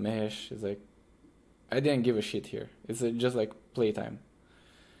crashed the mesh. It's like, I didn't give a shit here. It's just like playtime.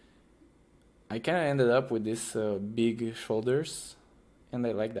 I kind of ended up with these big shoulders, and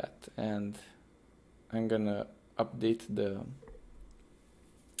I like that. And I'm gonna update the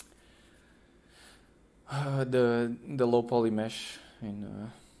low poly mesh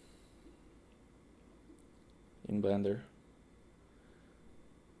in Blender.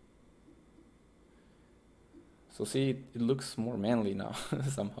 So see, it looks more manly now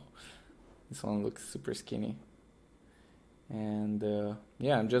somehow. This one looks super skinny. And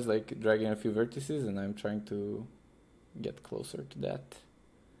yeah, I'm just like dragging a few vertices and I'm trying to get closer to that.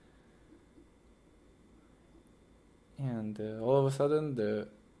 And all of a sudden the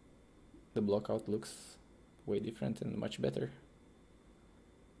blockout looks way different and much better.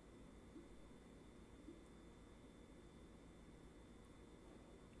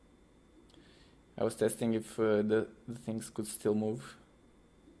 I was testing if the things could still move.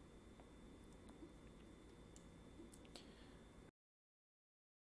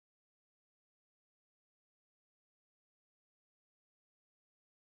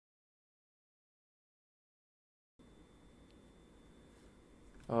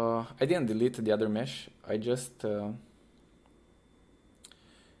 I didn't delete the other mesh. I just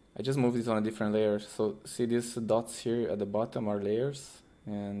moved it on a different layer. So see these dots here at the bottom are layers,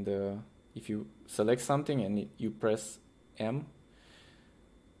 and if you select something and you press M,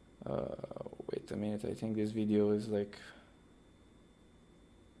 wait a minute, I think this video is like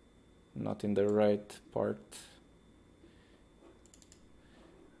not in the right part.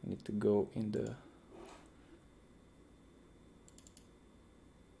 I need to go in the,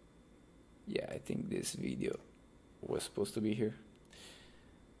 yeah, I think this video was supposed to be here.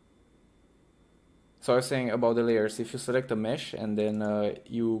 So I was saying about the layers, if you select a mesh and then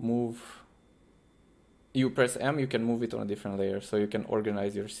you press M, you can move it on a different layer, so you can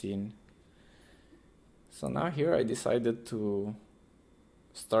organize your scene. So now here I decided to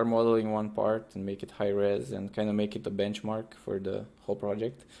start modeling one part and make it high res and kind of make it a benchmark for the whole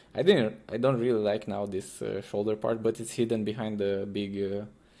project. I don't really like now this shoulder part, but it's hidden behind the big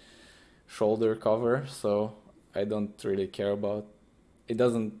shoulder cover, so I don't really care about it.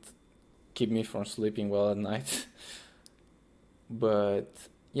 Doesn't keep me from sleeping well at night. But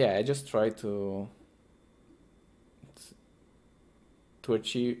yeah, I just try to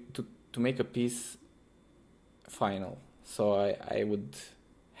make a piece final, so I would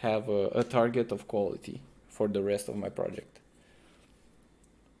have a target of quality for the rest of my project.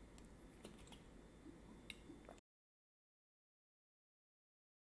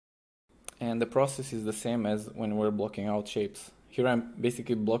 And the process is the same as when we're blocking out shapes. Here I'm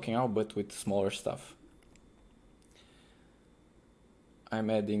basically blocking out, but with smaller stuff. I'm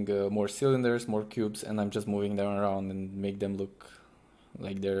adding more cylinders, more cubes, and I'm just moving them around and make them look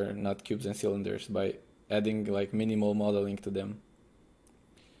like they're not cubes and cylinders by adding like minimal modeling to them.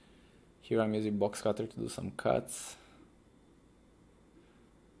 Here I'm using box cutter to do some cuts.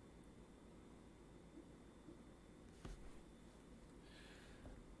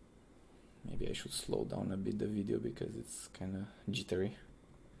 Maybe I should slow down a bit the video because it's kind of jittery.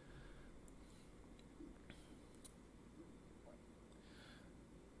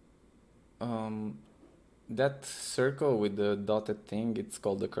 That circle with the dotted thing, it's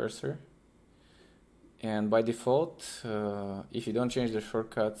called the cursor. And by default, if you don't change the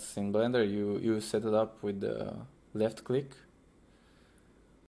shortcuts in Blender, you set it up with the left click.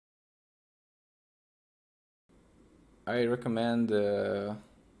 I recommend to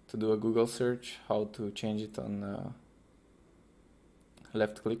do a Google search how to change it on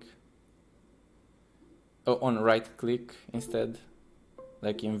left click. Oh, on right click instead,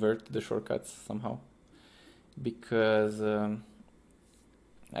 like invert the shortcuts somehow. Because I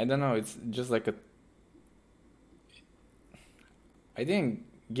don't know, it's just like I didn't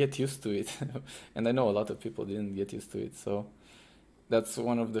get used to it, and I know a lot of people didn't get used to it, so that's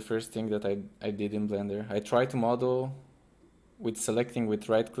one of the first things that I did in Blender. I tried to model with selecting with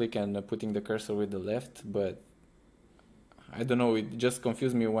right click and putting the cursor with the left, but I don't know, it just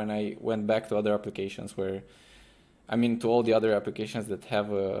confused me when I went back to other applications where, I mean, to all the other applications that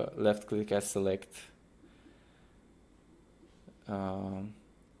have a left click as select.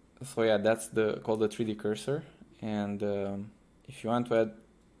 So yeah, that's called the 3D cursor. And if you want to add,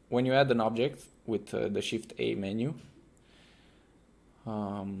 when you add an object with the Shift A menu,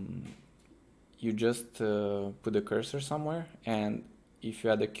 you just put the cursor somewhere, and if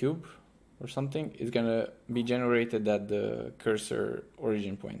you add a cube or something, it's gonna be generated at the cursor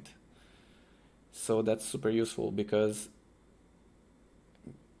origin point. So that's super useful because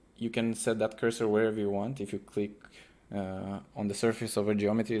you can set that cursor wherever you want. If you click on the surface of a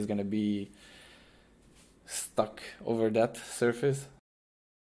geometry, it's gonna be stuck over that surface.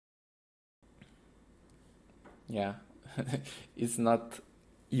 Yeah, it's not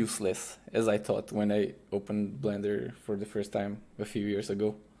useless as I thought when I opened Blender for the first time a few years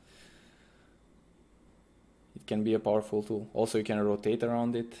ago. It can be a powerful tool. Also, you can rotate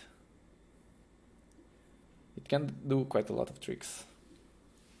around it. It can do quite a lot of tricks.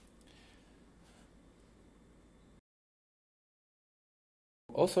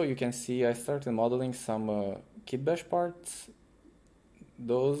 Also, you can see I started modeling some kit bash parts.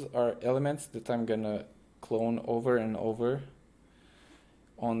 Those are elements that I'm gonna clone over and over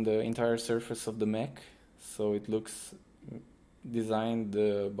on the entire surface of the Mech, so it looks designed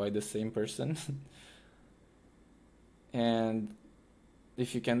by the same person. And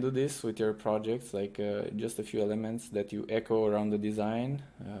if you can do this with your projects, like just a few elements that you echo around the design,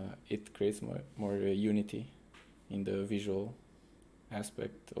 it creates more unity in the visual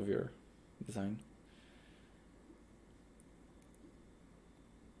aspect of your design.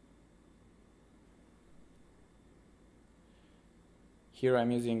 Here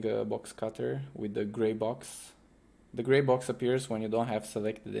I'm using a box cutter with the gray box. The gray box appears when you don't have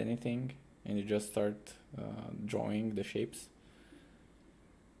selected anything and you just start drawing the shapes.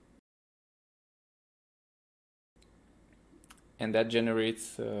 And that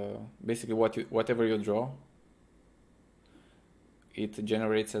generates basically whatever you draw. It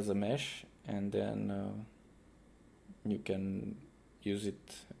generates as a mesh, and then you can use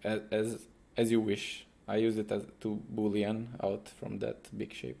it as you wish. I use it to boolean out from that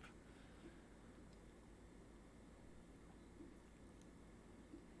big shape.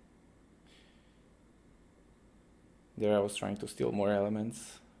 There I was trying to steal more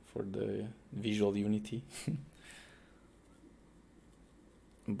elements for the visual unity.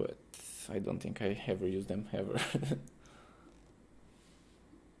 But I don't think I ever use them, ever.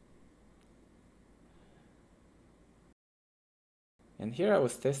 And here I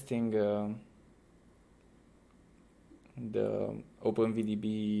was testing the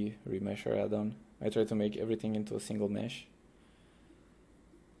OpenVDB remesher add-on. I tried to make everything into a single mesh.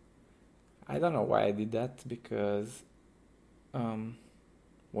 I don't know why I did that, because when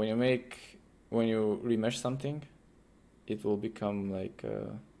you remesh something, it will become like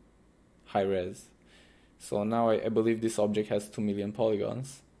high res. So now I believe this object has 2 million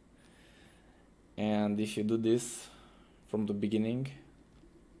polygons. And if you do this from the beginning,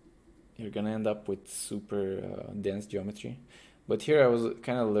 you're gonna end up with super dense geometry. But here I was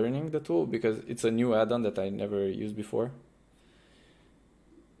kind of learning the tool because it's a new add-on that I never used before.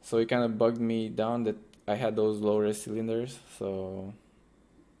 So it kind of bugged me down that I had those low-res cylinders. So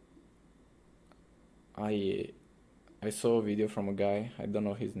I saw a video from a guy, I don't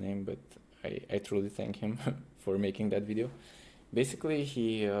know his name, but I truly thank him for making that video. Basically,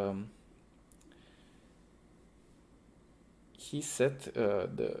 he set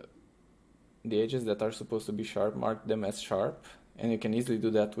the edges that are supposed to be sharp, mark them as sharp, and you can easily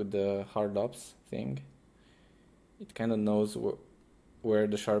do that with the hard ops thing. It kind of knows where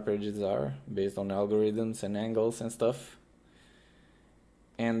the sharp edges are based on algorithms and angles and stuff.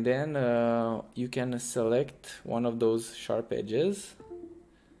 And then you can select one of those sharp edges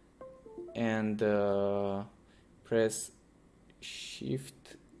and press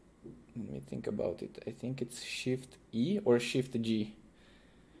Shift, let me think about it, I think it's Shift E or Shift G.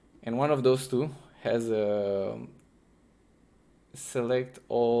 And one of those two has a select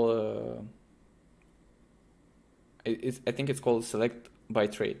all, I think it's called select by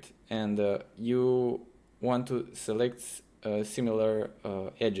trait. And you want to select similar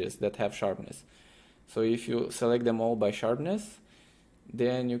edges that have sharpness. So if you select them all by sharpness,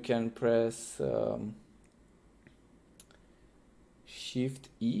 then you can press Shift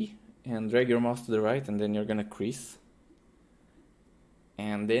E and drag your mouse to the right, and then you're gonna crease.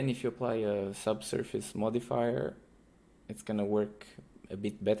 And then if you apply a subsurface modifier, it's gonna work a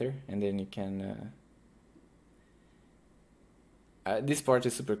bit better, and then you can This part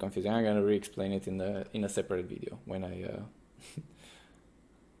is super confusing. I'm gonna re-explain it in a separate video when I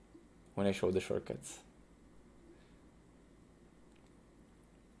when I show the shortcuts.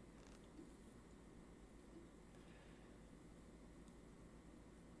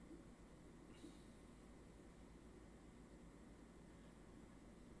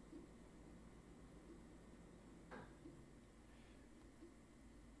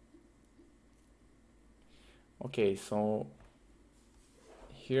 Okay, so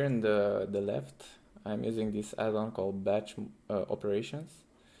here in the left, I'm using this add-on called batch operations,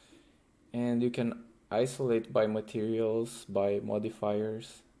 and you can isolate by materials, by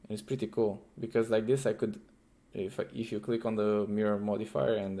modifiers, and it's pretty cool because like this I could, if you click on the mirror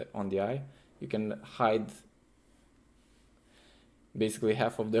modifier and on the eye, you can hide basically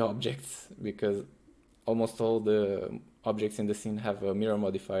half of the objects because almost all the objects in the scene have a mirror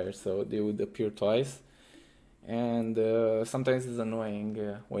modifier, so they would appear twice. And sometimes it's annoying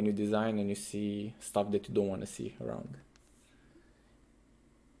when you design and you see stuff that you don't want to see around.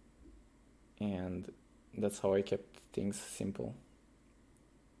 And that's how I kept things simple.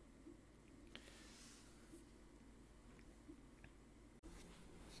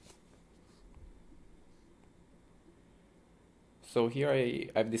 So here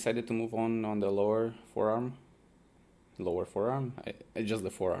I've decided to move on the lower forearm. Just the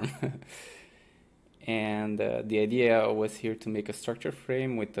forearm. And the idea was here to make a structure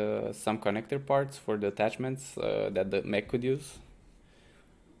frame with some connector parts for the attachments that the mech could use.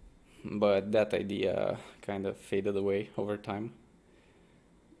 But that idea kind of faded away over time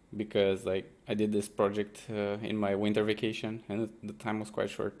because like I did this project in my winter vacation and the time was quite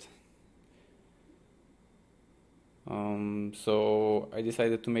short. So I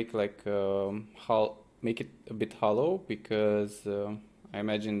decided to make like make it a bit hollow because I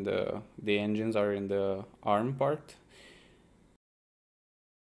imagine the engines are in the arm part.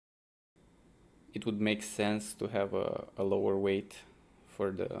 It would make sense to have a lower weight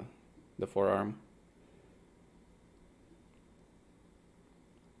for the forearm.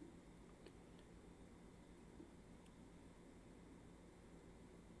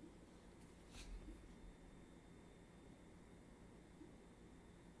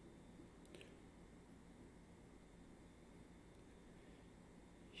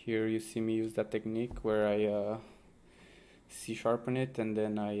 Here you see me use that technique where I C-sharpen it and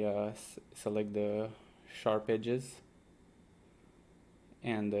then I select the sharp edges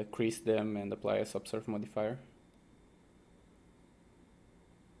and crease them and apply a subsurf modifier.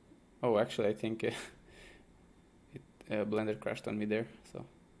 Oh, actually I think Blender crashed on me there, so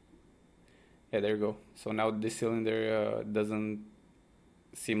yeah, there you go. So now this cylinder doesn't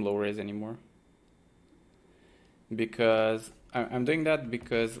seem low res anymore because I'm doing that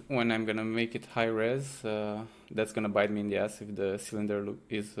because when I'm gonna make it high res, that's gonna bite me in the ass if the cylinder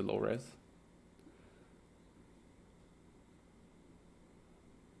is low res.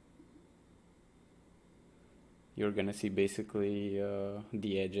 You're gonna see basically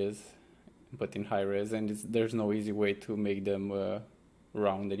the edges, but in high res, and there's no easy way to make them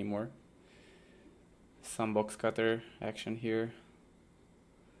round anymore. Some box cutter action here.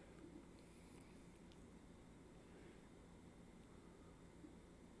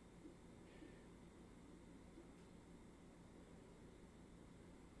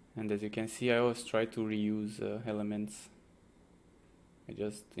 And as you can see, I always try to reuse elements. I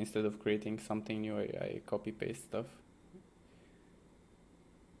just, instead of creating something new, I copy paste stuff.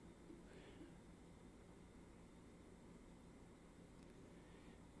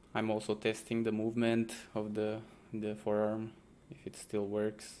 I'm also testing the movement of the forearm, if it still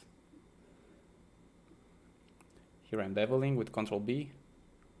works. Here I'm beveling with Ctrl B.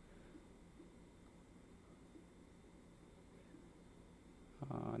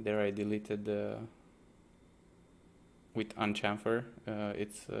 There I deleted with unchamfer.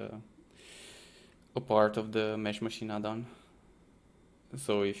 It's a part of the mesh machine add-on.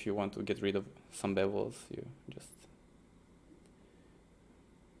 So if you want to get rid of some bevels, you just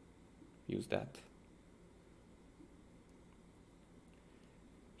use that.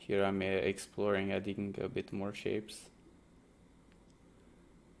 Here I'm exploring, adding a bit more shapes.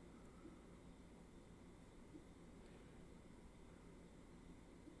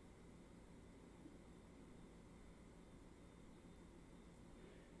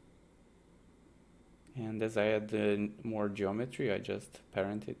 And as I add more geometry, I just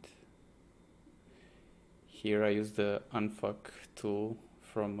parent it. Here I use the unfuck tool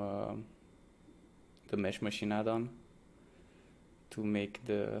from the mesh machine add-on to make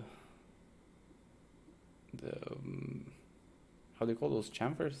the how do you call those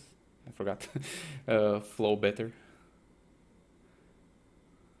chamfers? I forgot. Flow better.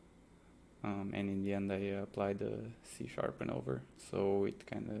 and in the end I applied the C sharpen over, so it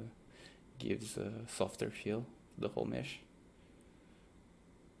kind of gives a softer feel to the whole mesh.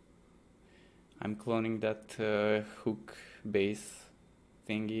 I'm cloning that hook base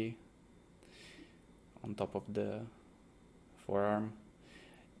thingy on top of the forearm.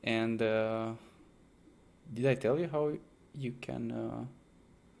 And did I tell you how you can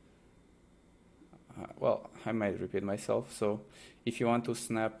well, I might repeat myself. So if you want to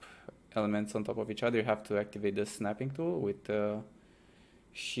snap elements on top of each other, you have to activate the snapping tool with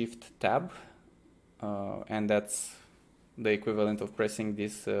Shift Tab, and that's the equivalent of pressing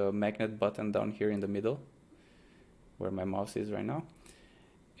this magnet button down here in the middle, where my mouse is right now.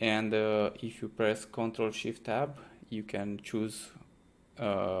 And if you press Ctrl Shift Tab, you can choose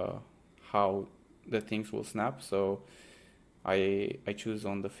how the things will snap. So I choose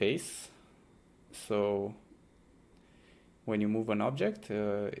on the face. So when you move an object,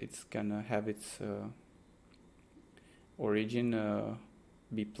 it's gonna have its origin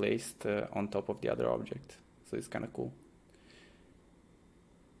be placed on top of the other object. So it's kind of cool.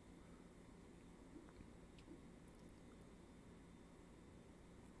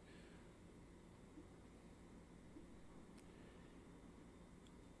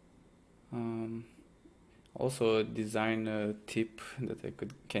 Also, a design tip that I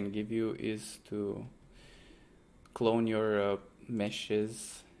can give you is to clone your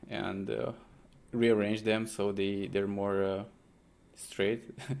meshes and rearrange them so they're more straight.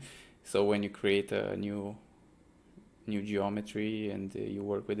 So when you create a new geometry and you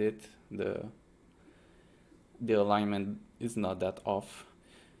work with it, the alignment is not that off.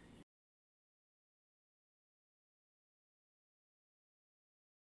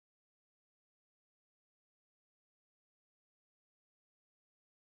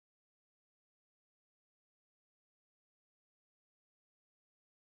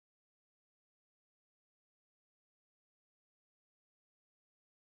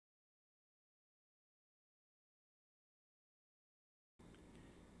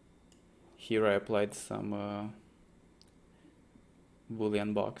 Here I applied some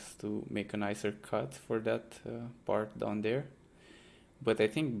Boolean box to make a nicer cut for that part down there. But I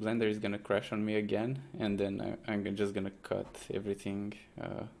think Blender is gonna crash on me again, and then I'm just gonna cut everything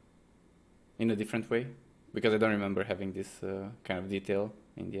in a different way, because I don't remember having this kind of detail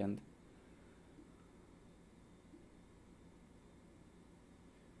in the end.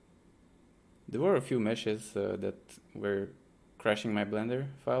 There were a few meshes that were crashing my Blender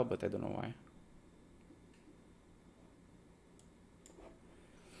file, but I don't know why.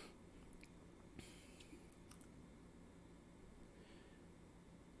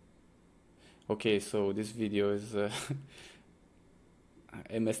 Okay, so this video is I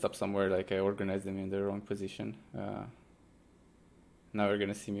messed up somewhere, like I organized them in the wrong position. Now you're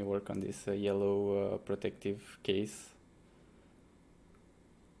gonna see me work on this yellow protective case.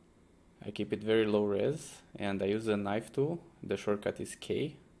 I keep it very low res, and I use a knife tool. The shortcut is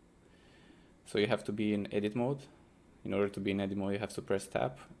K. So you have to be in edit mode. In order to be in edit mode, you have to press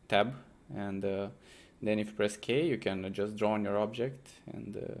tab, and then if you press K, you can just draw on your object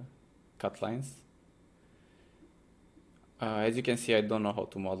and cut lines. As you can see, I don't know how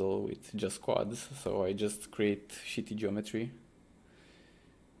to model with just quads, so I just create shitty geometry,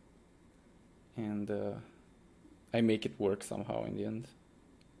 and I make it work somehow in the end.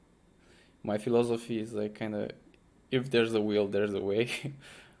 My philosophy is like kind of, if there's a will, there's a way.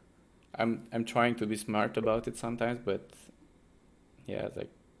 I'm trying to be smart about it sometimes, but yeah, it's like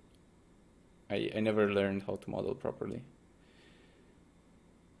I never learned how to model properly.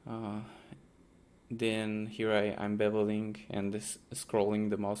 Then here I'm beveling and scrolling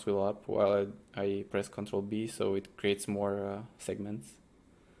the mouse wheel up while I press Ctrl B, so it creates more segments.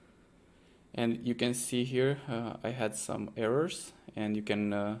 And you can see here I had some errors, and you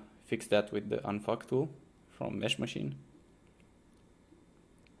can fix that with the unfuck tool from Mesh Machine.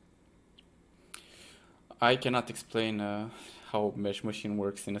 I cannot explain how Mesh Machine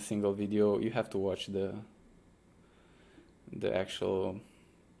works in a single video. You have to watch the actual.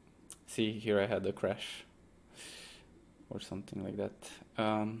 See, here I had a crash or something like that.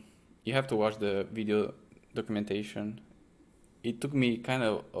 You have to watch the video documentation. It took me kind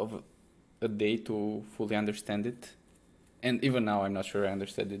of a day to fully understand it, and even now I'm not sure I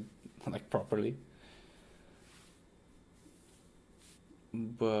understood it like properly.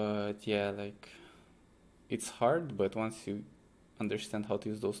 But yeah, like it's hard, but once you understand how to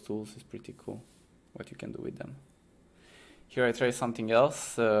use those tools, it's pretty cool what you can do with them. Here I try something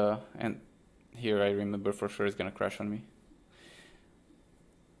else, and here I remember for sure it's gonna crash on me.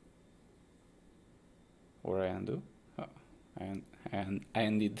 Or I undo. Oh, I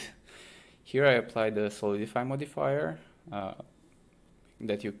undid. Here I apply the Solidify modifier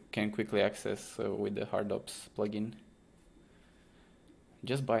that you can quickly access with the HardOps plugin.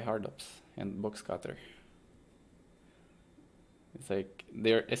 Just buy HardOps and Box Cutter. It's like,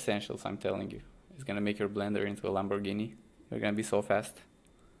 they're essentials, I'm telling you. It's gonna make your Blender into a Lamborghini. You're gonna be so fast.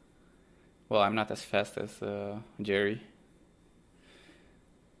 Well, I'm not as fast as Jerry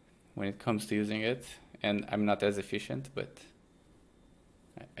when it comes to using it, and I'm not as efficient, but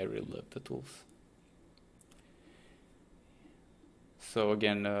I really love the tools. So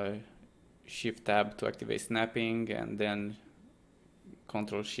again, Shift Tab to activate snapping, and then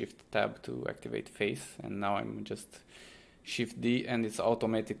Control Shift Tab to activate face, and now I'm just Shift D and it's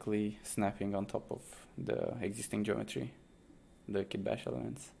automatically snapping on top of the existing geometry, the kit bash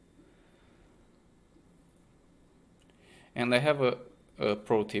elements. And I have a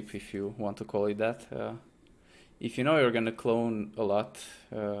pro tip, if you want to call it that. If you know you're gonna clone a lot,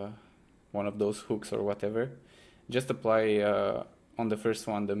 one of those hooks or whatever, just apply on the first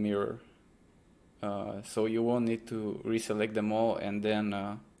one the mirror. So you won't need to reselect them all and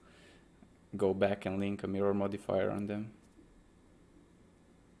then go back and link a mirror modifier on them.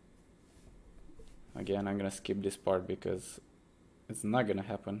 Again, I'm gonna skip this part because it's not gonna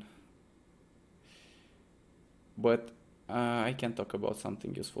happen. But I can talk about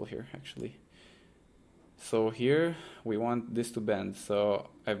something useful here, actually. So here we want this to bend. So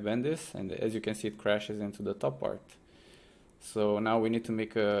I've bent this, and as you can see, it crashes into the top part. So now we need to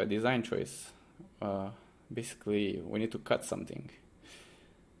make a design choice. Basically, we need to cut something.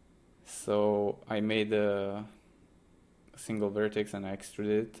 So I made a single vertex and I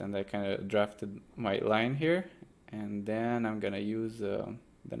extruded it, and I kind of drafted my line here, and then I'm gonna use the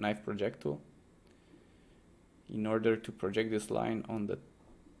knife project tool in order to project this line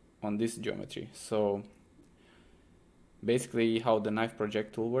on this geometry. So basically how the knife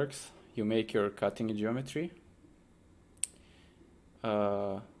project tool works, you make your cutting geometry,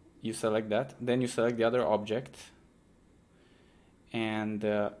 you select that, then you select the other object, and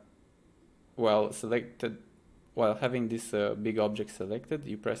while having this big object selected,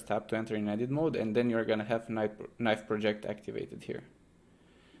 you press tab to enter in edit mode, and then you're gonna have knife project activated here.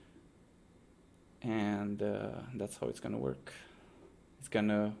 And that's how it's gonna work. It's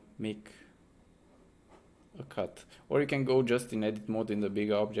gonna make a cut. Or you can go just in edit mode in the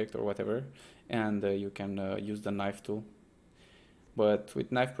big object or whatever, and you can use the knife tool. But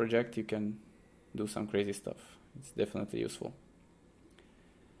with knife project you can do some crazy stuff. It's definitely useful.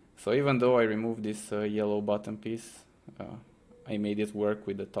 So even though I removed this yellow bottom piece, I made it work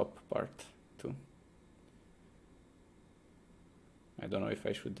with the top part too. I don't know if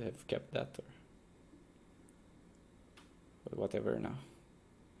I should have kept that, but whatever now.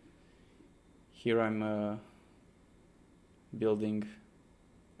 Here I'm building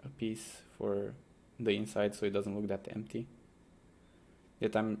a piece for the inside so it doesn't look that empty.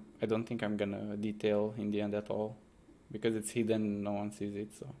 Yet I don't think I'm gonna detail in the end at all, because it's hidden, no one sees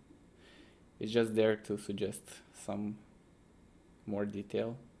it, so it's just there to suggest some more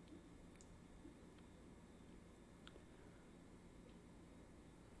detail.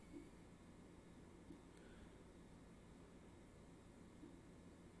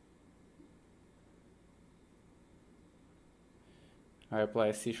 I apply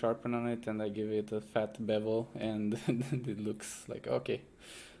a C sharpen on it and I give it a fat bevel, and it looks like, okay,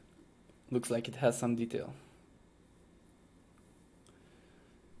 looks like it has some detail.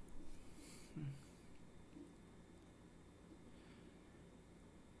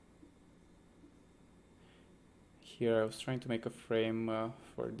 Here I was trying to make a frame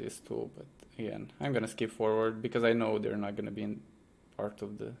for this tool, but again, I'm gonna skip forward because I know they're not gonna be in part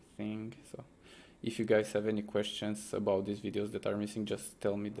of the thing. So if you guys have any questions about these videos that are missing, just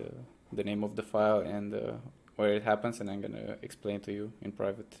tell me the name of the file and where it happens, and I'm gonna explain to you in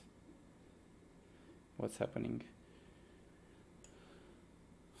private what's happening.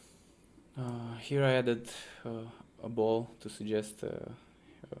 Here I added a ball to suggest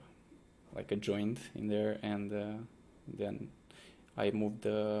like a joint in there, and then I moved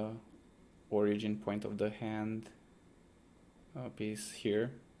the origin point of the hand piece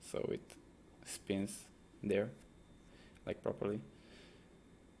here so it spins there like properly.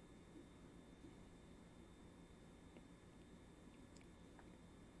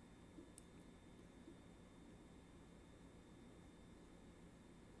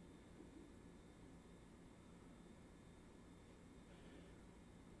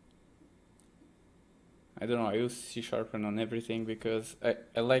 I don't know, I use C sharpen on everything because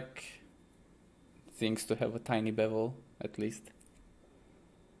I like things to have a tiny bevel at least.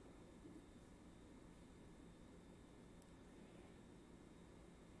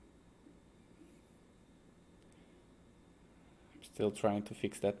 Still trying to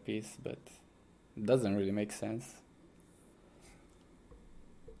fix that piece, but it doesn't really make sense.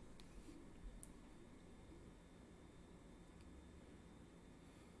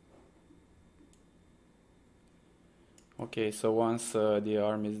 Okay, so once the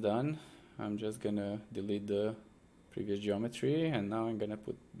arm is done, I'm just gonna delete the previous geometry, and now I'm gonna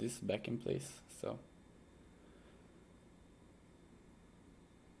put this back in place. So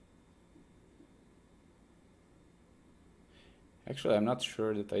actually, I'm not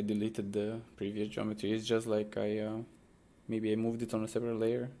sure that I deleted the previous geometry. It's just like maybe I moved it on a separate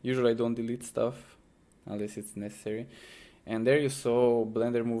layer. Usually I don't delete stuff unless it's necessary. And there you saw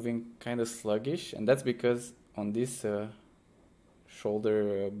Blender moving kind of sluggish, and that's because on this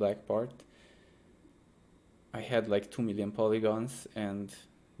shoulder black part I had like 2 million polygons, and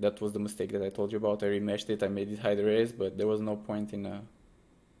that was the mistake that I told you about. I remeshed it, I made it high res, but there was no point in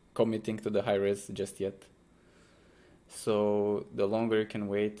committing to the high res just yet. So the longer you can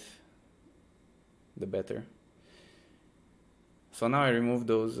wait, the better. So now I removed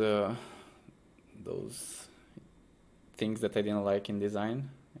those things that I didn't like in design,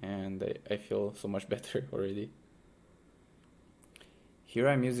 and I feel so much better already. Here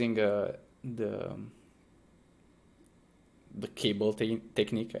I'm using the cable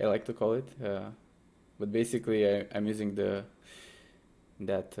technique, I like to call it, but basically I'm using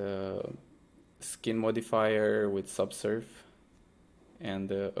that skin modifier with subsurf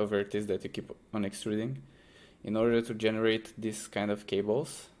and a vertex that you keep on extruding in order to generate this kind of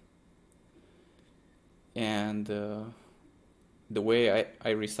cables. And the way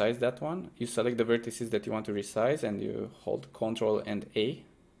I resize that one, you select the vertices that you want to resize and you hold Ctrl and A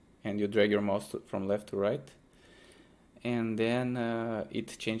and you drag your mouse from left to right, and then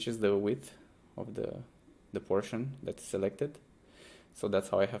it changes the width of the portion that's selected. So that's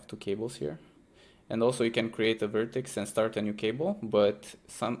how I have two cables here. And also you can create a vertex and start a new cable, but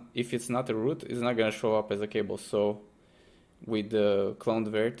if it's not a root, it's not going to show up as a cable. So with the cloned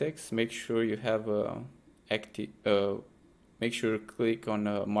vertex, make sure you have make sure you click on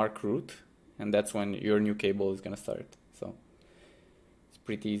mark root, and that's when your new cable is going to start. So it's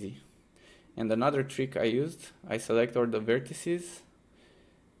pretty easy. And another trick I used, I select all the vertices,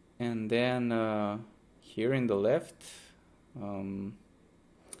 and then here in the left,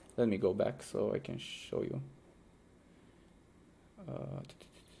 let me go back so I can show you.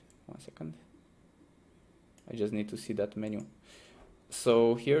 1 second. I just need to see that menu.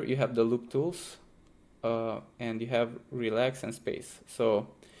 So here you have the loop tools, and you have relax and space. So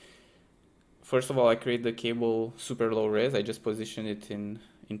first of all, I create the cable super low res. I just position it in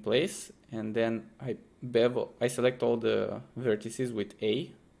place, and then I select all the vertices with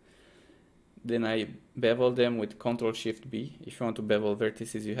A. Then I bevel them with Ctrl-Shift-B. If you want to bevel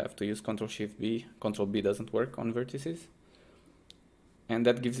vertices, you have to use Ctrl-Shift-B. Ctrl-B doesn't work on vertices. And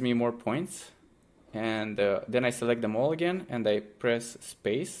that gives me more points. And then I select them all again, and I press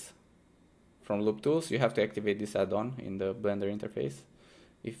space from Loop Tools. You have to activate this add-on in the Blender interface,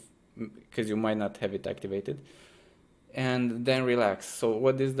 because you might not have it activated. And then relax. So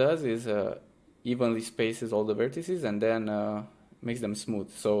what this does is evenly spaces all the vertices, and then makes them smooth,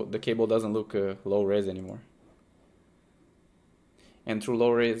 so the cable doesn't look low res anymore. And through low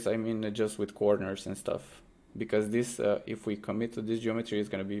res, I mean just with corners and stuff, because this, if we commit to this geometry, is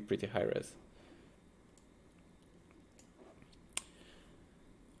going to be pretty high res.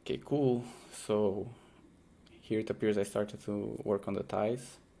 Okay, cool. So here it appears I started to work on the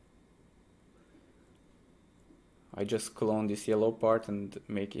ties. I just clone this yellow part and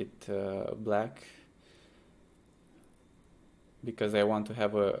make it black, because I want to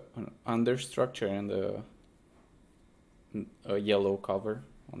have an understructure and a yellow cover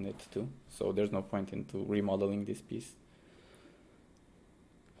on it too. So there's no point into remodeling this piece.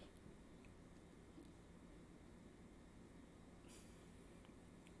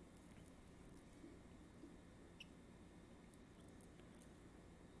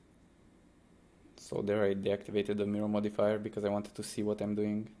 So there I deactivated the mirror modifier because I wanted to see what I'm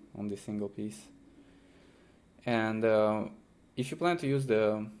doing on this single piece. And if you plan to use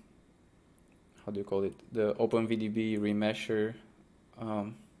the, how do you call it, the OpenVDB remesher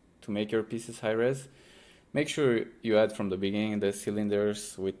to make your pieces high res, make sure you add from the beginning the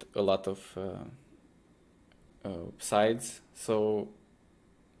cylinders with a lot of sides. So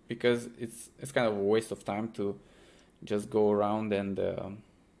because it's kind of a waste of time to just go around and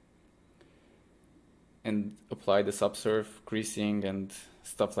apply the subsurf creasing and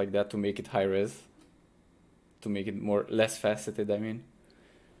stuff like that to make it high res, to make it less faceted, I mean.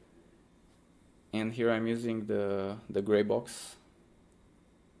 And here I'm using the gray box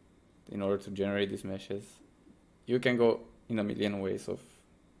in order to generate these meshes. You can go in a million ways of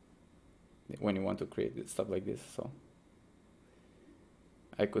when you want to create stuff like this. So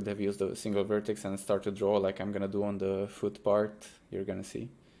I could have used a single vertex and start to draw like I'm gonna do on the foot part. You're gonna see.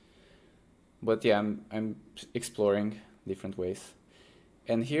 But yeah, I'm exploring different ways.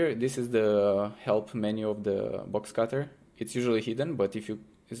 And here, this is the help menu of the box cutter. It's usually hidden, but if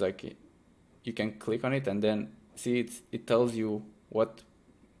it's like you can click on it and then see it tells you what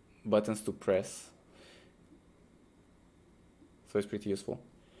buttons to press. So it's pretty useful.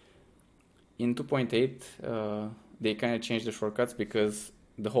 In 2.8, they kind of changed the shortcuts because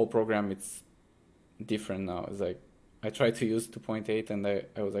the whole program it's different now. It's like I tried to use 2.8 and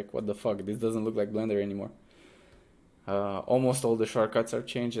I was like, what the fuck? This doesn't look like Blender anymore. Almost all the shortcuts are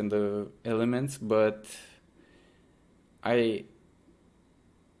changed and the elements, but I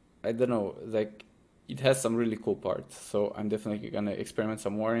don't know, like it has some really cool parts. So I'm definitely gonna experiment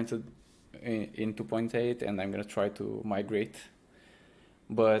some more in 2.8 and I'm gonna try to migrate.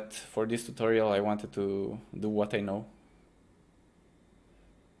 But for this tutorial, I wanted to do what I know.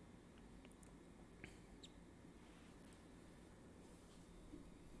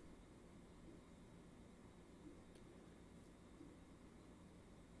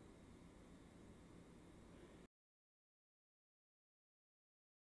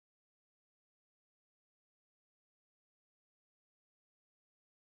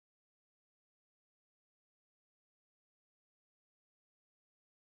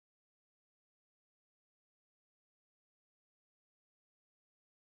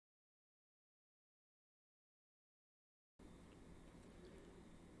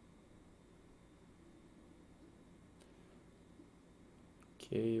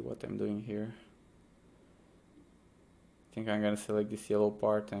 Okay, what I'm doing here. I think I'm gonna select this yellow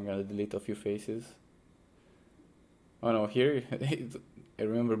part and I'm gonna delete a few faces. Oh no, here, I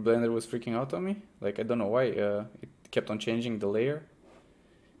remember Blender was freaking out on me. Like, I don't know why, it kept on changing the layer.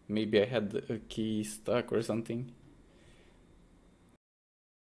 Maybe I had a key stuck or something.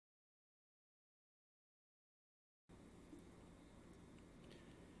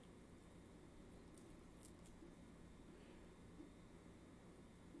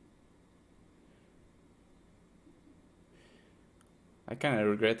 I kind of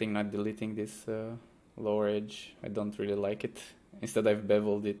regretting not deleting this lower edge. I don't really like it. Instead I've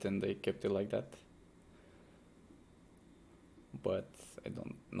beveled it and I kept it like that. But I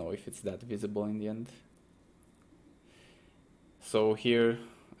don't know if it's that visible in the end. So here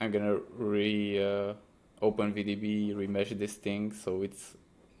I'm gonna open VDB, remesh this thing so it's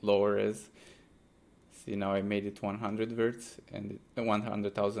lower res. See, now I made it 100 verts and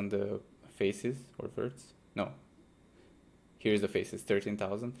 100,000 faces or verts. No, here's the faces,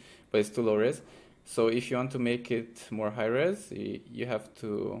 13,000, but it's too low res. So if you want to make it more high res, you have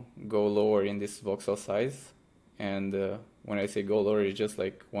to go lower in this voxel size. And when I say go lower, it's just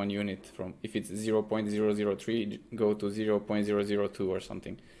like 1 unit from, if it's 0.003, go to 0.002 or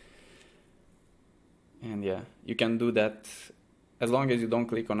something. And yeah, you can do that as long as you don't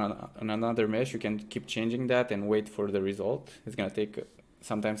click on another mesh. You can keep changing that and wait for the result. It's gonna take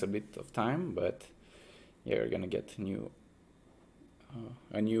sometimes a bit of time, but yeah, you're gonna get a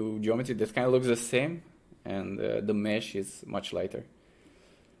new geometry that kind of looks the same, and the mesh is much lighter.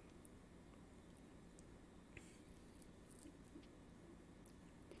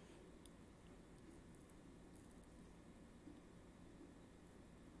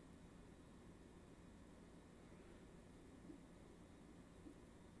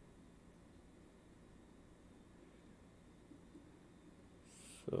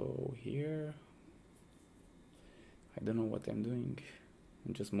 So here, I don't know what I'm doing.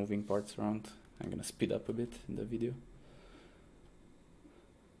 I'm just moving parts around. I'm gonna speed up a bit in the video.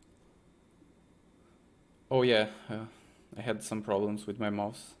 Oh yeah, I had some problems with my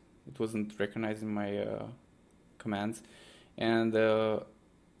mouse. It wasn't recognizing my commands, and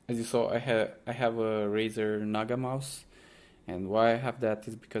as you saw, I have a Razer Naga mouse, and why I have that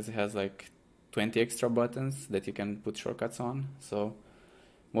is because it has like 20 extra buttons that you can put shortcuts on. So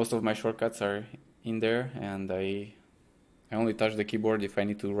most of my shortcuts are in there, and I only touch the keyboard if I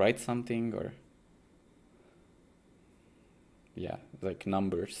need to write something, or yeah, like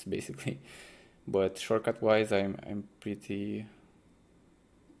numbers basically. But shortcut wise, I'm pretty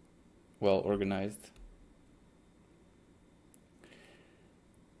well organized.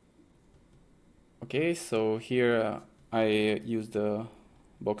 Okay, so here I use the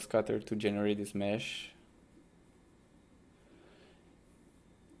box cutter to generate this mesh.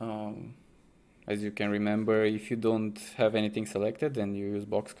 As you can remember, if you don't have anything selected and you use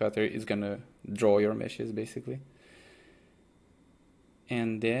box cutter, it's gonna draw your meshes basically.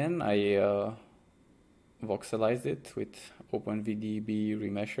 And then I voxelized it with OpenVDB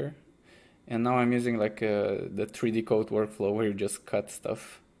remesher. And now I'm using like the 3D code workflow where you just cut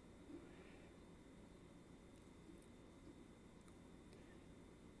stuff.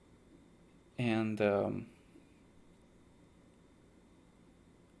 And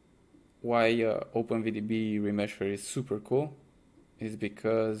why OpenVDB remesher is super cool is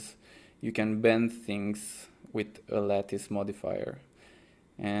because you can bend things with a lattice modifier.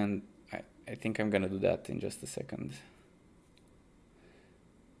 And I think I'm gonna do that in just a second.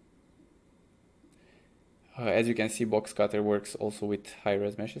 As you can see, box cutter works also with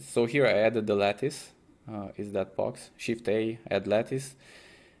high-res meshes. So here I added the lattice, is that box. Shift A, add lattice.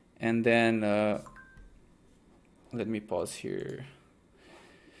 And then, let me pause here.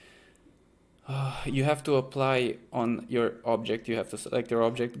 You have to apply on your object. You have to select your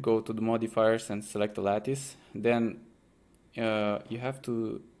object, go to the modifiers and select the lattice. Then you have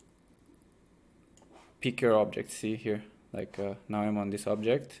to pick your object. See here, like now I'm on this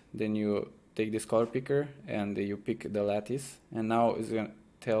object. Then you take this color picker and you pick the lattice. And now it's gonna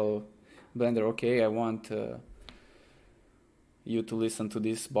tell Blender, okay, I want you to listen to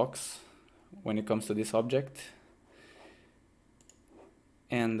this box when it comes to this object.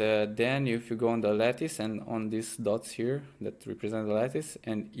 And then if you go on the lattice and on these dots here that represent the lattice,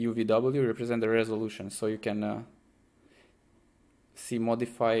 and UVW represent the resolution, so you can see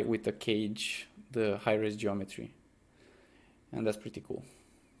modify with a cage the high-res geometry, and that's pretty cool.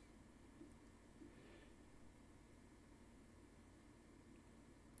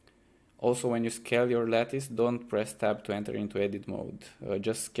 Also, when you scale your lattice, don't press tab to enter into edit mode.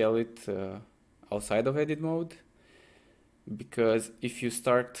 Just scale it outside of edit mode, because if you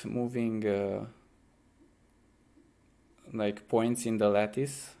start moving like points in the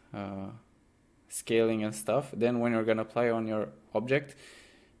lattice, scaling and stuff, then when you're gonna apply on your object,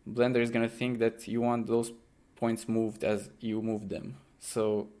 Blender is gonna think that you want those points moved as you move them.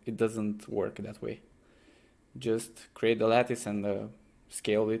 So it doesn't work that way. Just create the lattice and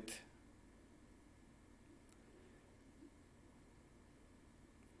scale it.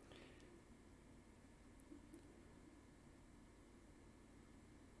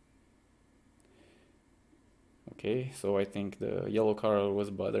 Okay, so I think the yellow color was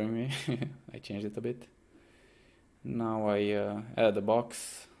bothering me. I changed it a bit. Now I add a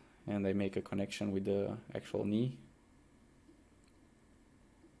box and I make a connection with the actual knee.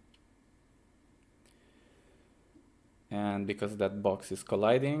 And because that box is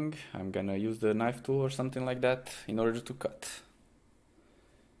colliding, I'm gonna use the knife tool or something like that in order to cut.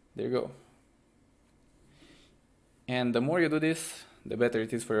 There you go. And the more you do this, the better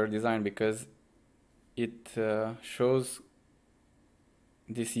it is for your design, because it shows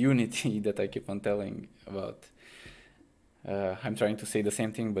this unity that I keep on telling about. I'm trying to say the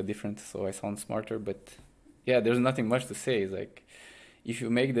same thing but different, so I sound smarter, but yeah, there's nothing much to say. It's like, if you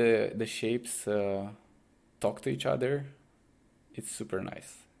make the shapes talk to each other, it's super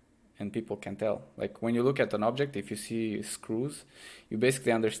nice. And people can tell. Like when you look at an object, if you see screws, you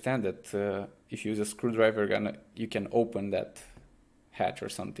basically understand that if you use a screwdriver, you can open that hatch or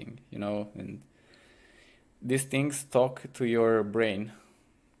something, you know, and these things talk to your brain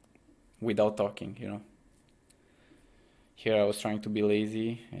without talking, you know. Here I was trying to be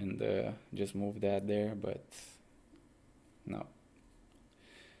lazy and just move that there, but no.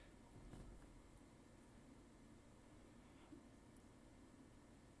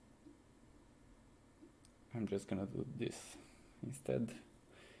 I'm just gonna do this instead.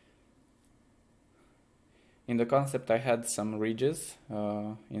 In the concept, I had some ridges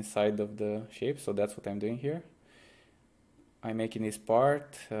inside of the shape, so that's what I'm doing here. I'm making this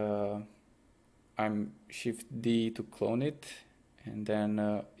part. I'm Shift D to clone it, and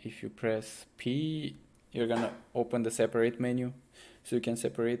then if you press P, you're gonna open the separate menu, so you can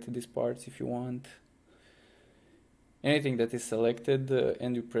separate these parts if you want. Anything that is selected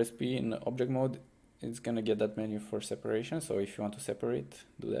and you press P in object mode, it's gonna get that menu for separation. So if you want to separate,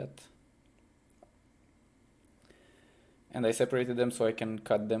 do that. And I separated them so I can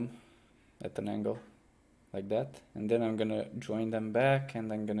cut them at an angle like that. And then I'm gonna join them back,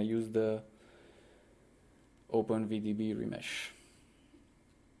 and I'm gonna use the OpenVDB remesh.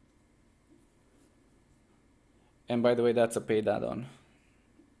 And by the way, that's a paid add-on,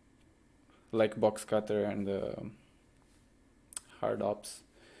 like box cutter and hard ops,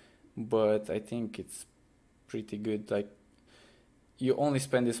 but I think it's pretty good. Like, you only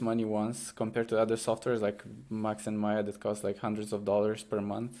spend this money once compared to other softwares like Max and Maya that cost like hundreds of dollars per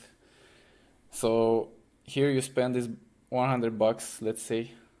month. So here you spend this $100, let's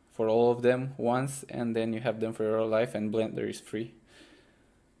say, for all of them once, and then you have them for your life, and Blender is free.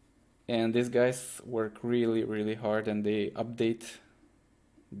 And these guys work really, really hard, and they update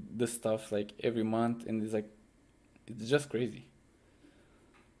the stuff like every month, and it's just crazy.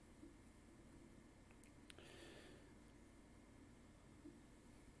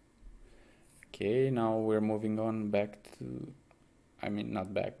 Okay, now we're moving on back to, I mean,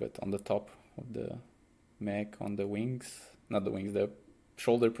 not back, but on the top of the Mech, on the wings, not the wings, the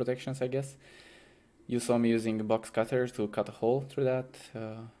shoulder protections, I guess. You saw me using a box cutter to cut a hole through that.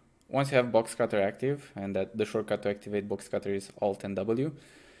 Once you have box cutter active, and that the shortcut to activate box cutter is Alt and W,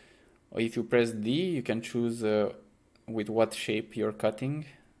 if you press D, you can choose with what shape you're cutting.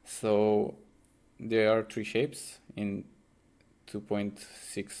 So there are 3 shapes in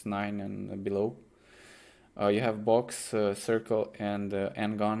 2.69 and below. You have box, circle, and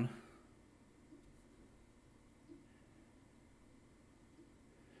N-gon.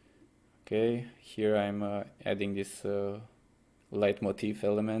 Okay, here I'm adding these leitmotif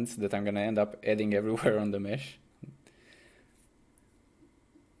elements that I'm gonna end up adding everywhere on the mesh.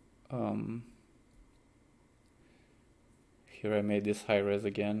 Here I made this high res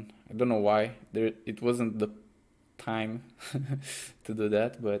again. I don't know why. It wasn't the time to do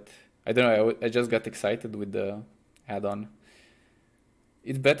that, but I don't know. I just got excited with the add-on.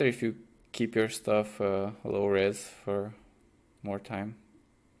 It's better if you keep your stuff low res for more time,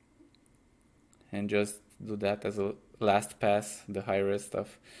 and just do that as a last pass, the high res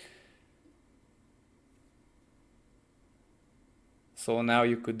stuff. So now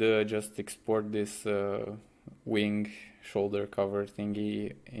you could just export this wing shoulder cover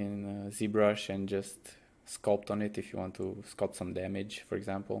thingy in ZBrush and just sculpt on it if you want to sculpt some damage, for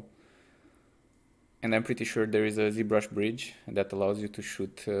example. And I'm pretty sure there is a ZBrush bridge that allows you to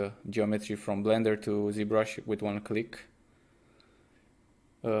shoot geometry from Blender to ZBrush with one click.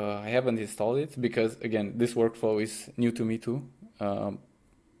 I haven't installed it because, again, this workflow is new to me too.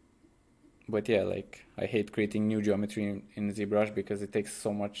 But yeah, like, I hate creating new geometry in ZBrush because it takes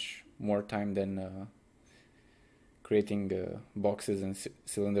so much more time than creating boxes and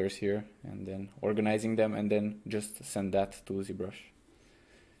cylinders here, and then organizing them, and then just send that to ZBrush.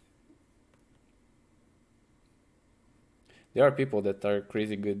 There are people that are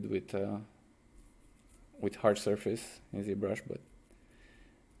crazy good with hard surface in ZBrush, but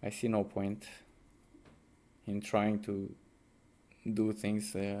I see no point in trying to do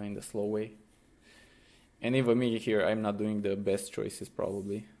things in the slow way. And even me here, I'm not doing the best choices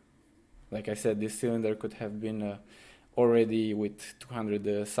probably. Like I said, this cylinder could have been already with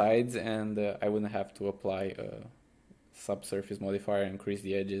 200 sides, and I wouldn't have to apply a subsurface modifier, increase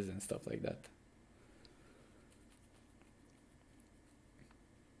the edges and stuff like that.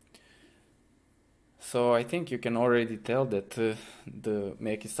 So I think you can already tell that the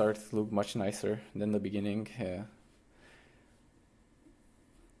Mech starts to look much nicer than the beginning.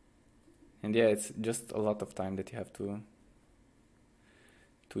 And yeah, it's just a lot of time that you have to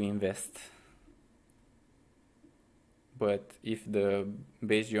invest. But if the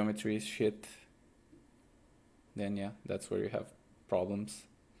base geometry is shit, then yeah, that's where you have problems.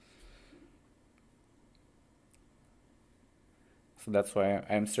 So that's why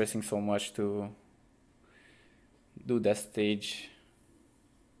I'm stressing so much to do that stage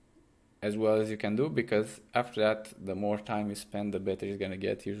as well as you can do, because after that, the more time you spend, the better it's gonna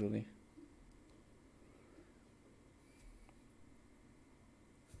get usually.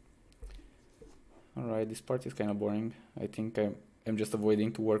 Alright, this part is kind of boring. I think I'm just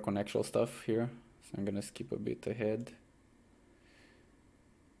avoiding to work on actual stuff here, so I'm gonna skip a bit ahead.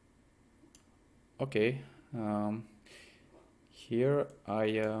 Okay, here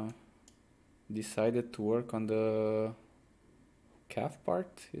I decided to work on the calf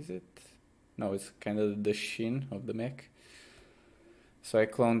part, is it? No, it's kind of the shin of the Mech. So I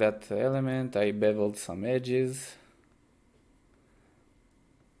cloned that element, I beveled some edges.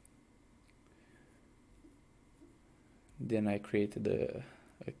 Then I created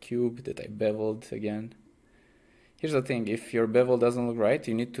a cube that I beveled again. Here's the thing, if your bevel doesn't look right,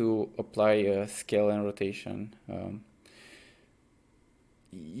 you need to apply scale and rotation.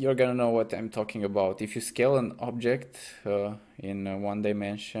 You're gonna know what I'm talking about. If you scale an object in one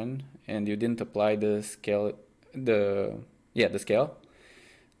dimension and you didn't apply the scale, the scale,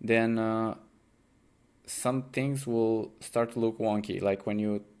 then some things will start to look wonky. Like when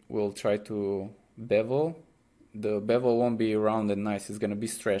you will try to bevel, the bevel won't be round and nice. It's gonna be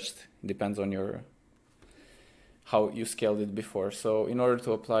stretched. It depends on how you scaled it before. So in order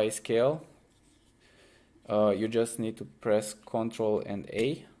to apply scale, you just need to press Ctrl and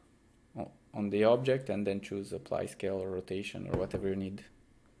A on the object and then choose apply scale or rotation or whatever you need.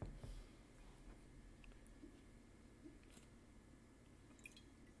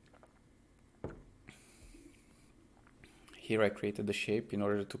 here I created the shape in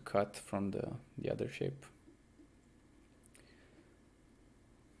order to cut from the other shape.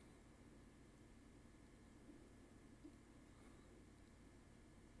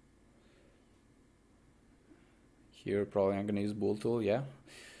 Here probably I'm gonna use Bool Tool, yeah.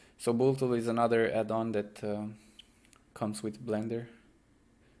 So Bool Tool is another add-on that comes with Blender.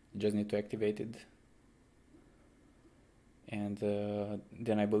 You just need to activate it. And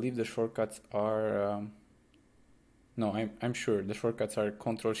then I believe the shortcuts are, no, I'm sure the shortcuts are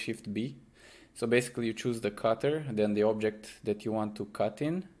Ctrl-Shift-B. So basically you choose the cutter, then the object that you want to cut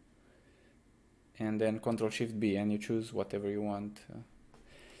in, and then Ctrl-Shift-B, and you choose whatever you want.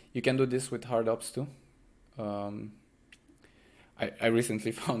 You can do this with hard ops too. I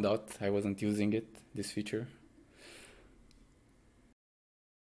recently found out I wasn't using it, this feature.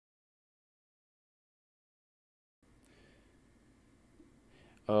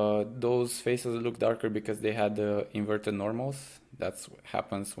 Those faces look darker because they had inverted normals. That's what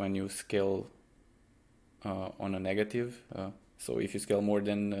happens when you scale on a negative. So if you scale more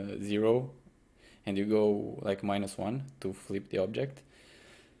than 0 and you go like -1 to flip the object,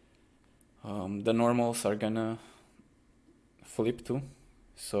 the normals are gonna flip too.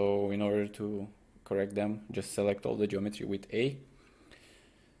 So in order to correct them, just select all the geometry with A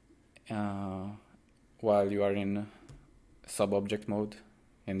while you are in sub-object mode,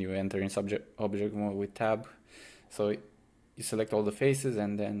 and you enter in object mode with tab. So you select all the faces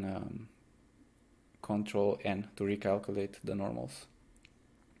and then Control N to recalculate the normals.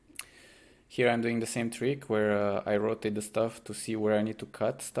 Here I'm doing the same trick where I rotate the stuff to see where I need to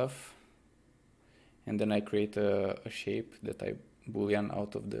cut stuff, and then I create a shape that I boolean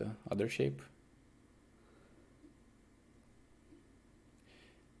out of the other shape.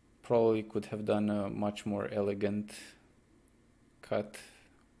 Probably could have done a much more elegant cut.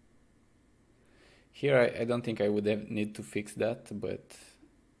 Here I don't think I would need to fix that, but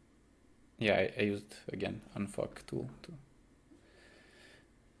yeah, I used again unfuck tool to.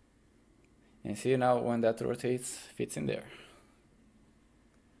 And see now when that rotates, fits in there.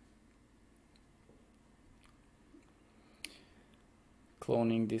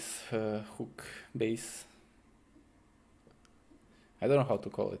 Cloning this hook base. I don't know how to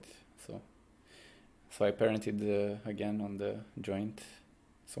call it, so I parented again on the joint.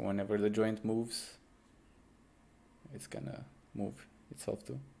 So whenever the joint moves, it's gonna move itself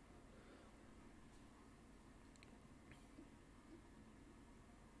too.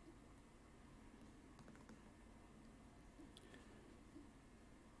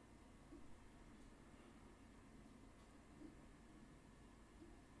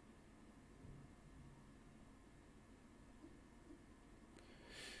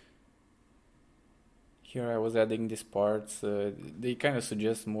 Here I was adding these parts. They kind of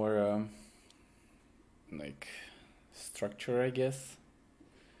suggest more like structure, I guess.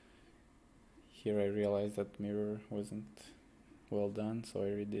 Here I realized that mirror wasn't well done, so I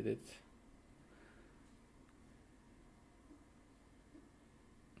redid it.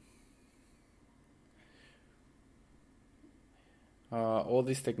 All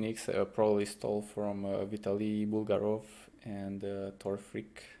these techniques probably stole from Vitaly Bulgarov and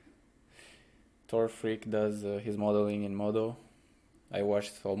Torfreak. Torfreak does his modeling in Modo. I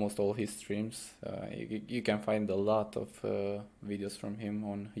watched almost all his streams. You can find a lot of videos from him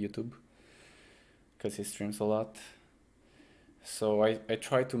on YouTube because he streams a lot. So I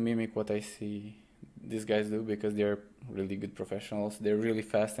try to mimic what I see these guys do because they're really good professionals. They're really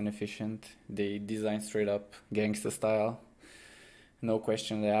fast and efficient. They design straight up gangsta style. No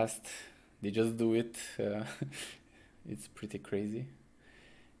questions asked. They just do it. It's pretty crazy.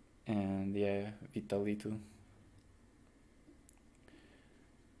 And yeah, Vitaly too.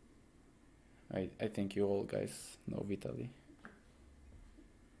 I think you all guys know Vitaly.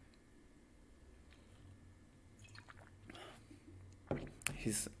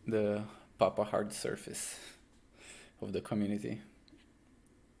 He's the Papa Hard Surface of the community.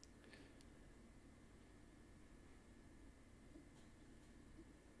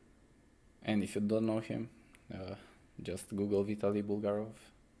 And if you don't know him, just Google Vitaly Bulgarov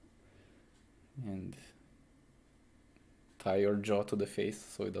and tie your jaw to the face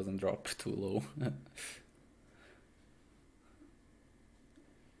so it doesn't drop too low.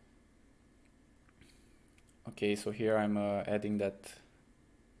 Okay, so here I'm adding that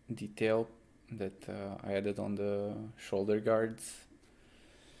detail that I added on the shoulder guards.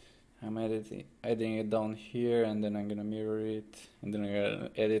 I'm adding it down here, and then I'm gonna mirror it, and then I'm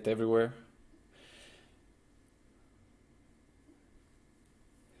gonna add it everywhere.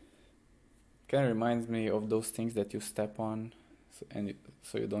 Kind of reminds me of those things that you step on,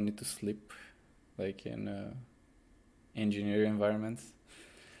 so you don't need to slip, like in engineering environments.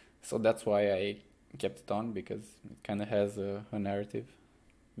 So that's why I kept it on, because it kind of has a narrative.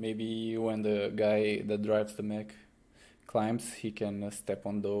 Maybe when the guy that drives the mech climbs, he can step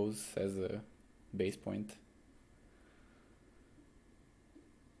on those as a base point.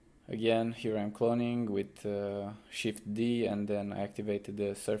 Again, here I'm cloning with Shift D, and then I activated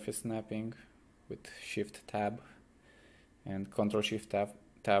the surface snapping with Shift Tab and Control Shift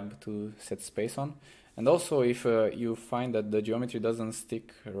Tab to set space on. And also, if you find that the geometry doesn't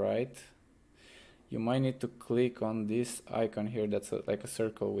stick right, you might need to click on this icon here that's like a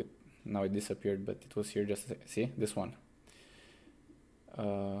circle with, now it disappeared, but it was here, just see this one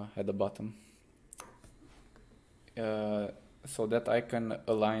at the bottom. So that icon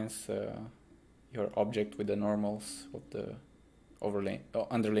aligns your object with the normals of the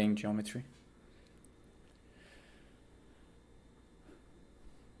underlaying geometry.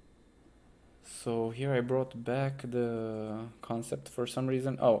 So here I brought back the concept for some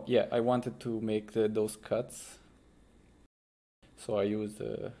reason. Oh yeah, I wanted to make those cuts. So I used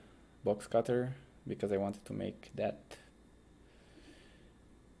the box cutter because I wanted to make that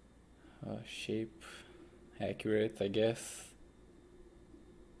shape accurate, I guess.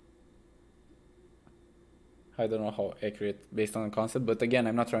 I don't know how accurate based on the concept, but again,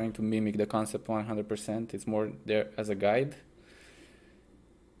 I'm not trying to mimic the concept 100%. It's more there as a guide.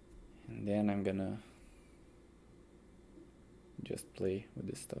 And then I'm gonna just play with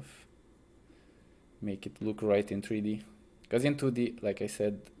this stuff. Make it look right in 3D. Because in 2D, like I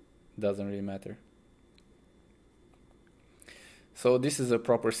said, doesn't really matter. So this is a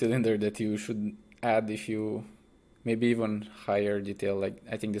proper cylinder that you should add if you maybe even higher detail. Like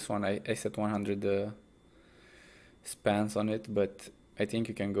I think this one I set 100 spans on it, but I think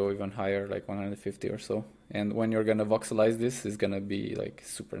you can go even higher, like 150 or so. And when you're gonna voxelize this, it's gonna be like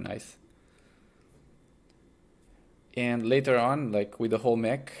super nice. And later on, like with the whole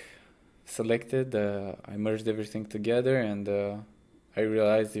mech selected, I merged everything together, and I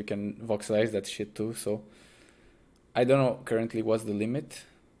realized you can voxelize that shit too. So I don't know currently what's the limit,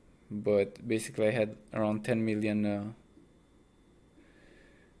 but basically I had around 10 million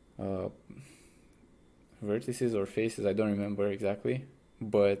vertices or faces, I don't remember exactly.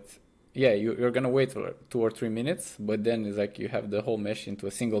 But yeah, you're gonna wait for 2 or 3 minutes, but then it's like you have the whole mesh into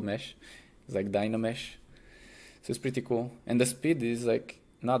a single mesh. It's like Dynamesh. So it's pretty cool. And the speed is like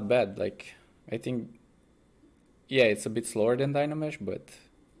not bad. Like I think, yeah, it's a bit slower than Dynamesh, but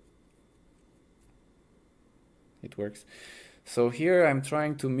it works. So here I'm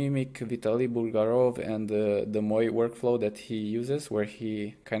trying to mimic Vitaly Bulgarov and the Moi workflow that he uses, where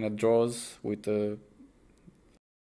he kind of draws with a